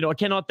wanted, I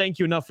cannot thank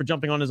you enough for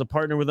jumping on as a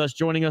partner with us,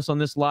 joining us on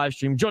this live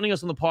stream, joining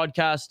us on the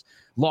podcast,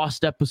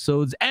 lost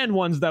episodes and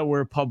ones that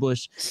were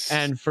published,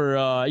 and for,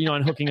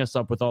 and hooking us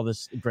up with all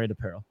this great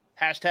apparel.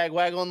 Hashtag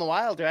Waggle in the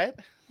Wild, right?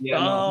 Yeah.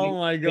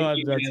 My God.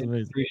 That's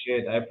amazing.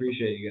 I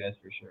appreciate you guys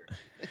for sure.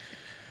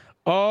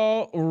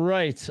 All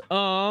right.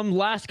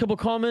 Last couple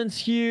comments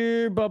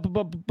here.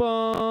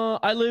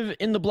 I live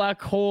in the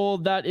black hole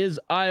that is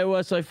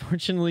Iowa, so I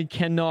fortunately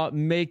cannot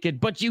make it,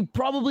 but you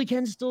probably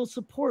can still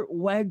support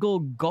Waggle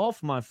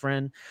Golf, my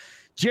friend.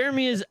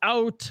 Jeremy is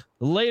out.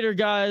 Later,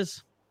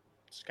 guys.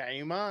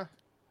 Skyuma.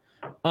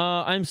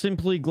 I'm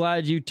simply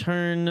glad you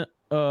turn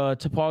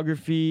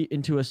topography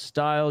into a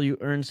style. You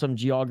earned some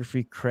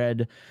geography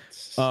cred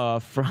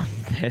from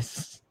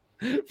this.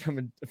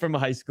 From a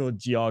high school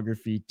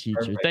geography teacher.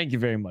 Perfect. Thank you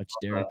very much,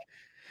 Derek.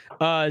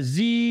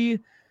 Z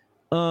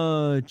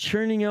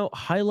Churning out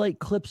highlight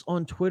clips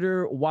on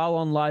Twitter while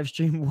on live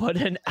stream. What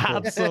an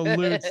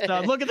absolute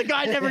stud. Look at the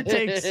guy, never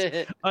takes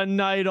a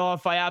night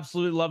off. I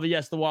absolutely love it.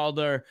 Yes, the Wild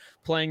are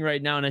playing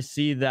right now, and I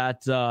see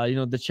that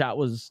the chat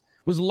was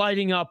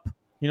lighting up.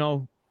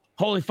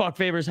 Holy fuck,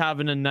 Faber's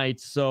having a night.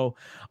 So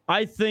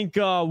I think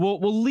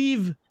we'll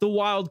leave the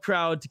Wild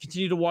crowd to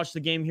continue to watch the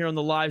game here on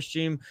the live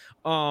stream.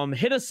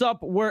 Hit us up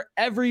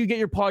wherever you get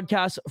your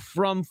podcasts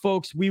from,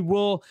 folks. We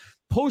will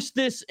post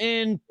this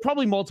in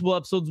probably multiple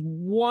episodes,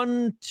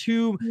 1,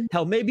 2,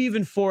 hell, maybe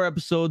even 4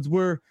 episodes.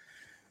 We're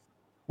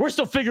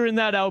still figuring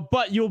that out,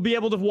 but you'll be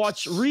able to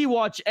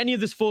rewatch any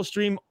of this full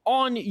stream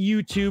on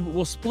YouTube.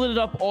 We'll split it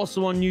up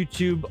also on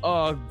YouTube.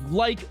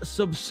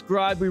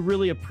 Subscribe. We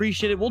really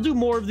appreciate it. We'll do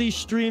more of these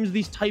streams,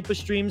 these type of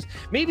streams,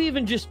 maybe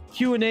even just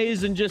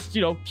Q&As and just,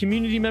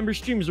 community member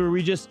streams where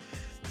we just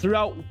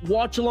throughout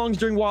watch-alongs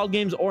during Wild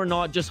games or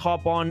not, just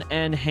hop on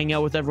and hang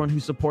out with everyone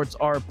who supports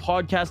our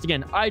podcast.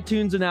 Again,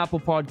 iTunes and Apple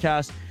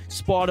Podcasts,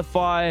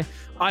 Spotify,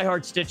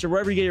 iHeart, Stitcher,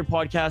 wherever you get your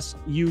podcasts,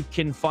 you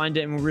can find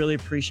it. And we really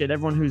appreciate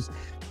everyone who's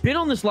been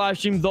on this live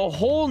stream the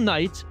whole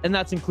night. And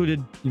that's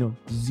included,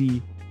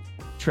 Z,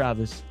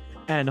 Travis,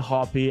 and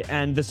Hoppy.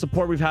 And the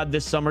support we've had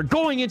this summer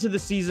going into the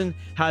season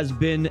has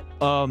been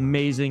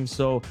amazing.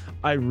 So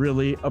I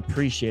really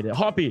appreciate it.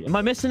 Hoppy, am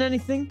I missing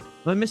anything?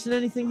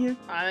 Here?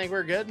 I think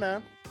we're good,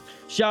 man.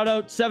 Shout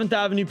out 7th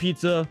Avenue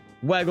Pizza,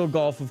 Waggle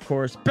Golf, of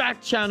course, Back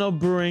Channel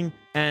Brewing,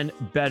 and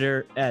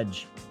Better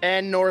Edge.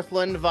 And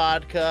Northland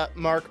Vodka.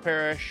 Mark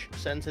Parrish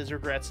sends his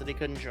regrets that he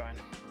couldn't join.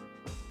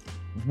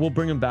 We'll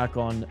bring him back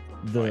on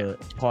the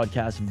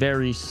podcast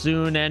very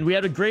soon. And we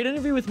had a great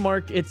interview with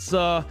Mark. It's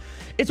one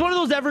of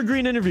those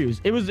evergreen interviews.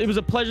 It was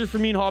a pleasure for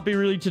me and Hoppy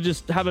really to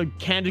just have a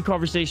candid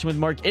conversation with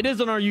Mark. It is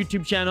on our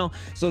YouTube channel,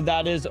 so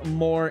that is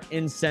more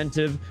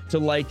incentive to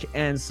like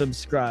and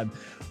subscribe.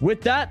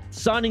 With that,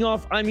 signing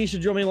off, I'm Misha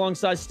Dromey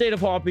alongside State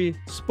of Hoppy,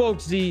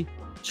 SpokedZ,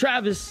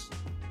 Travis,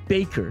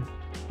 Baker.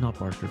 Not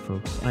Barker,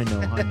 folks. I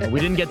know. We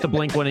didn't get the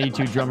Blink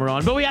 182 drummer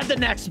on, but we had the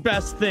next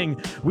best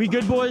thing. We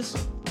good,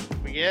 boys?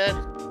 We good?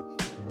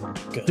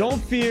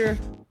 Don't fear.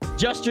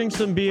 Just drink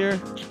some beer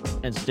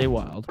and stay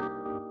wild.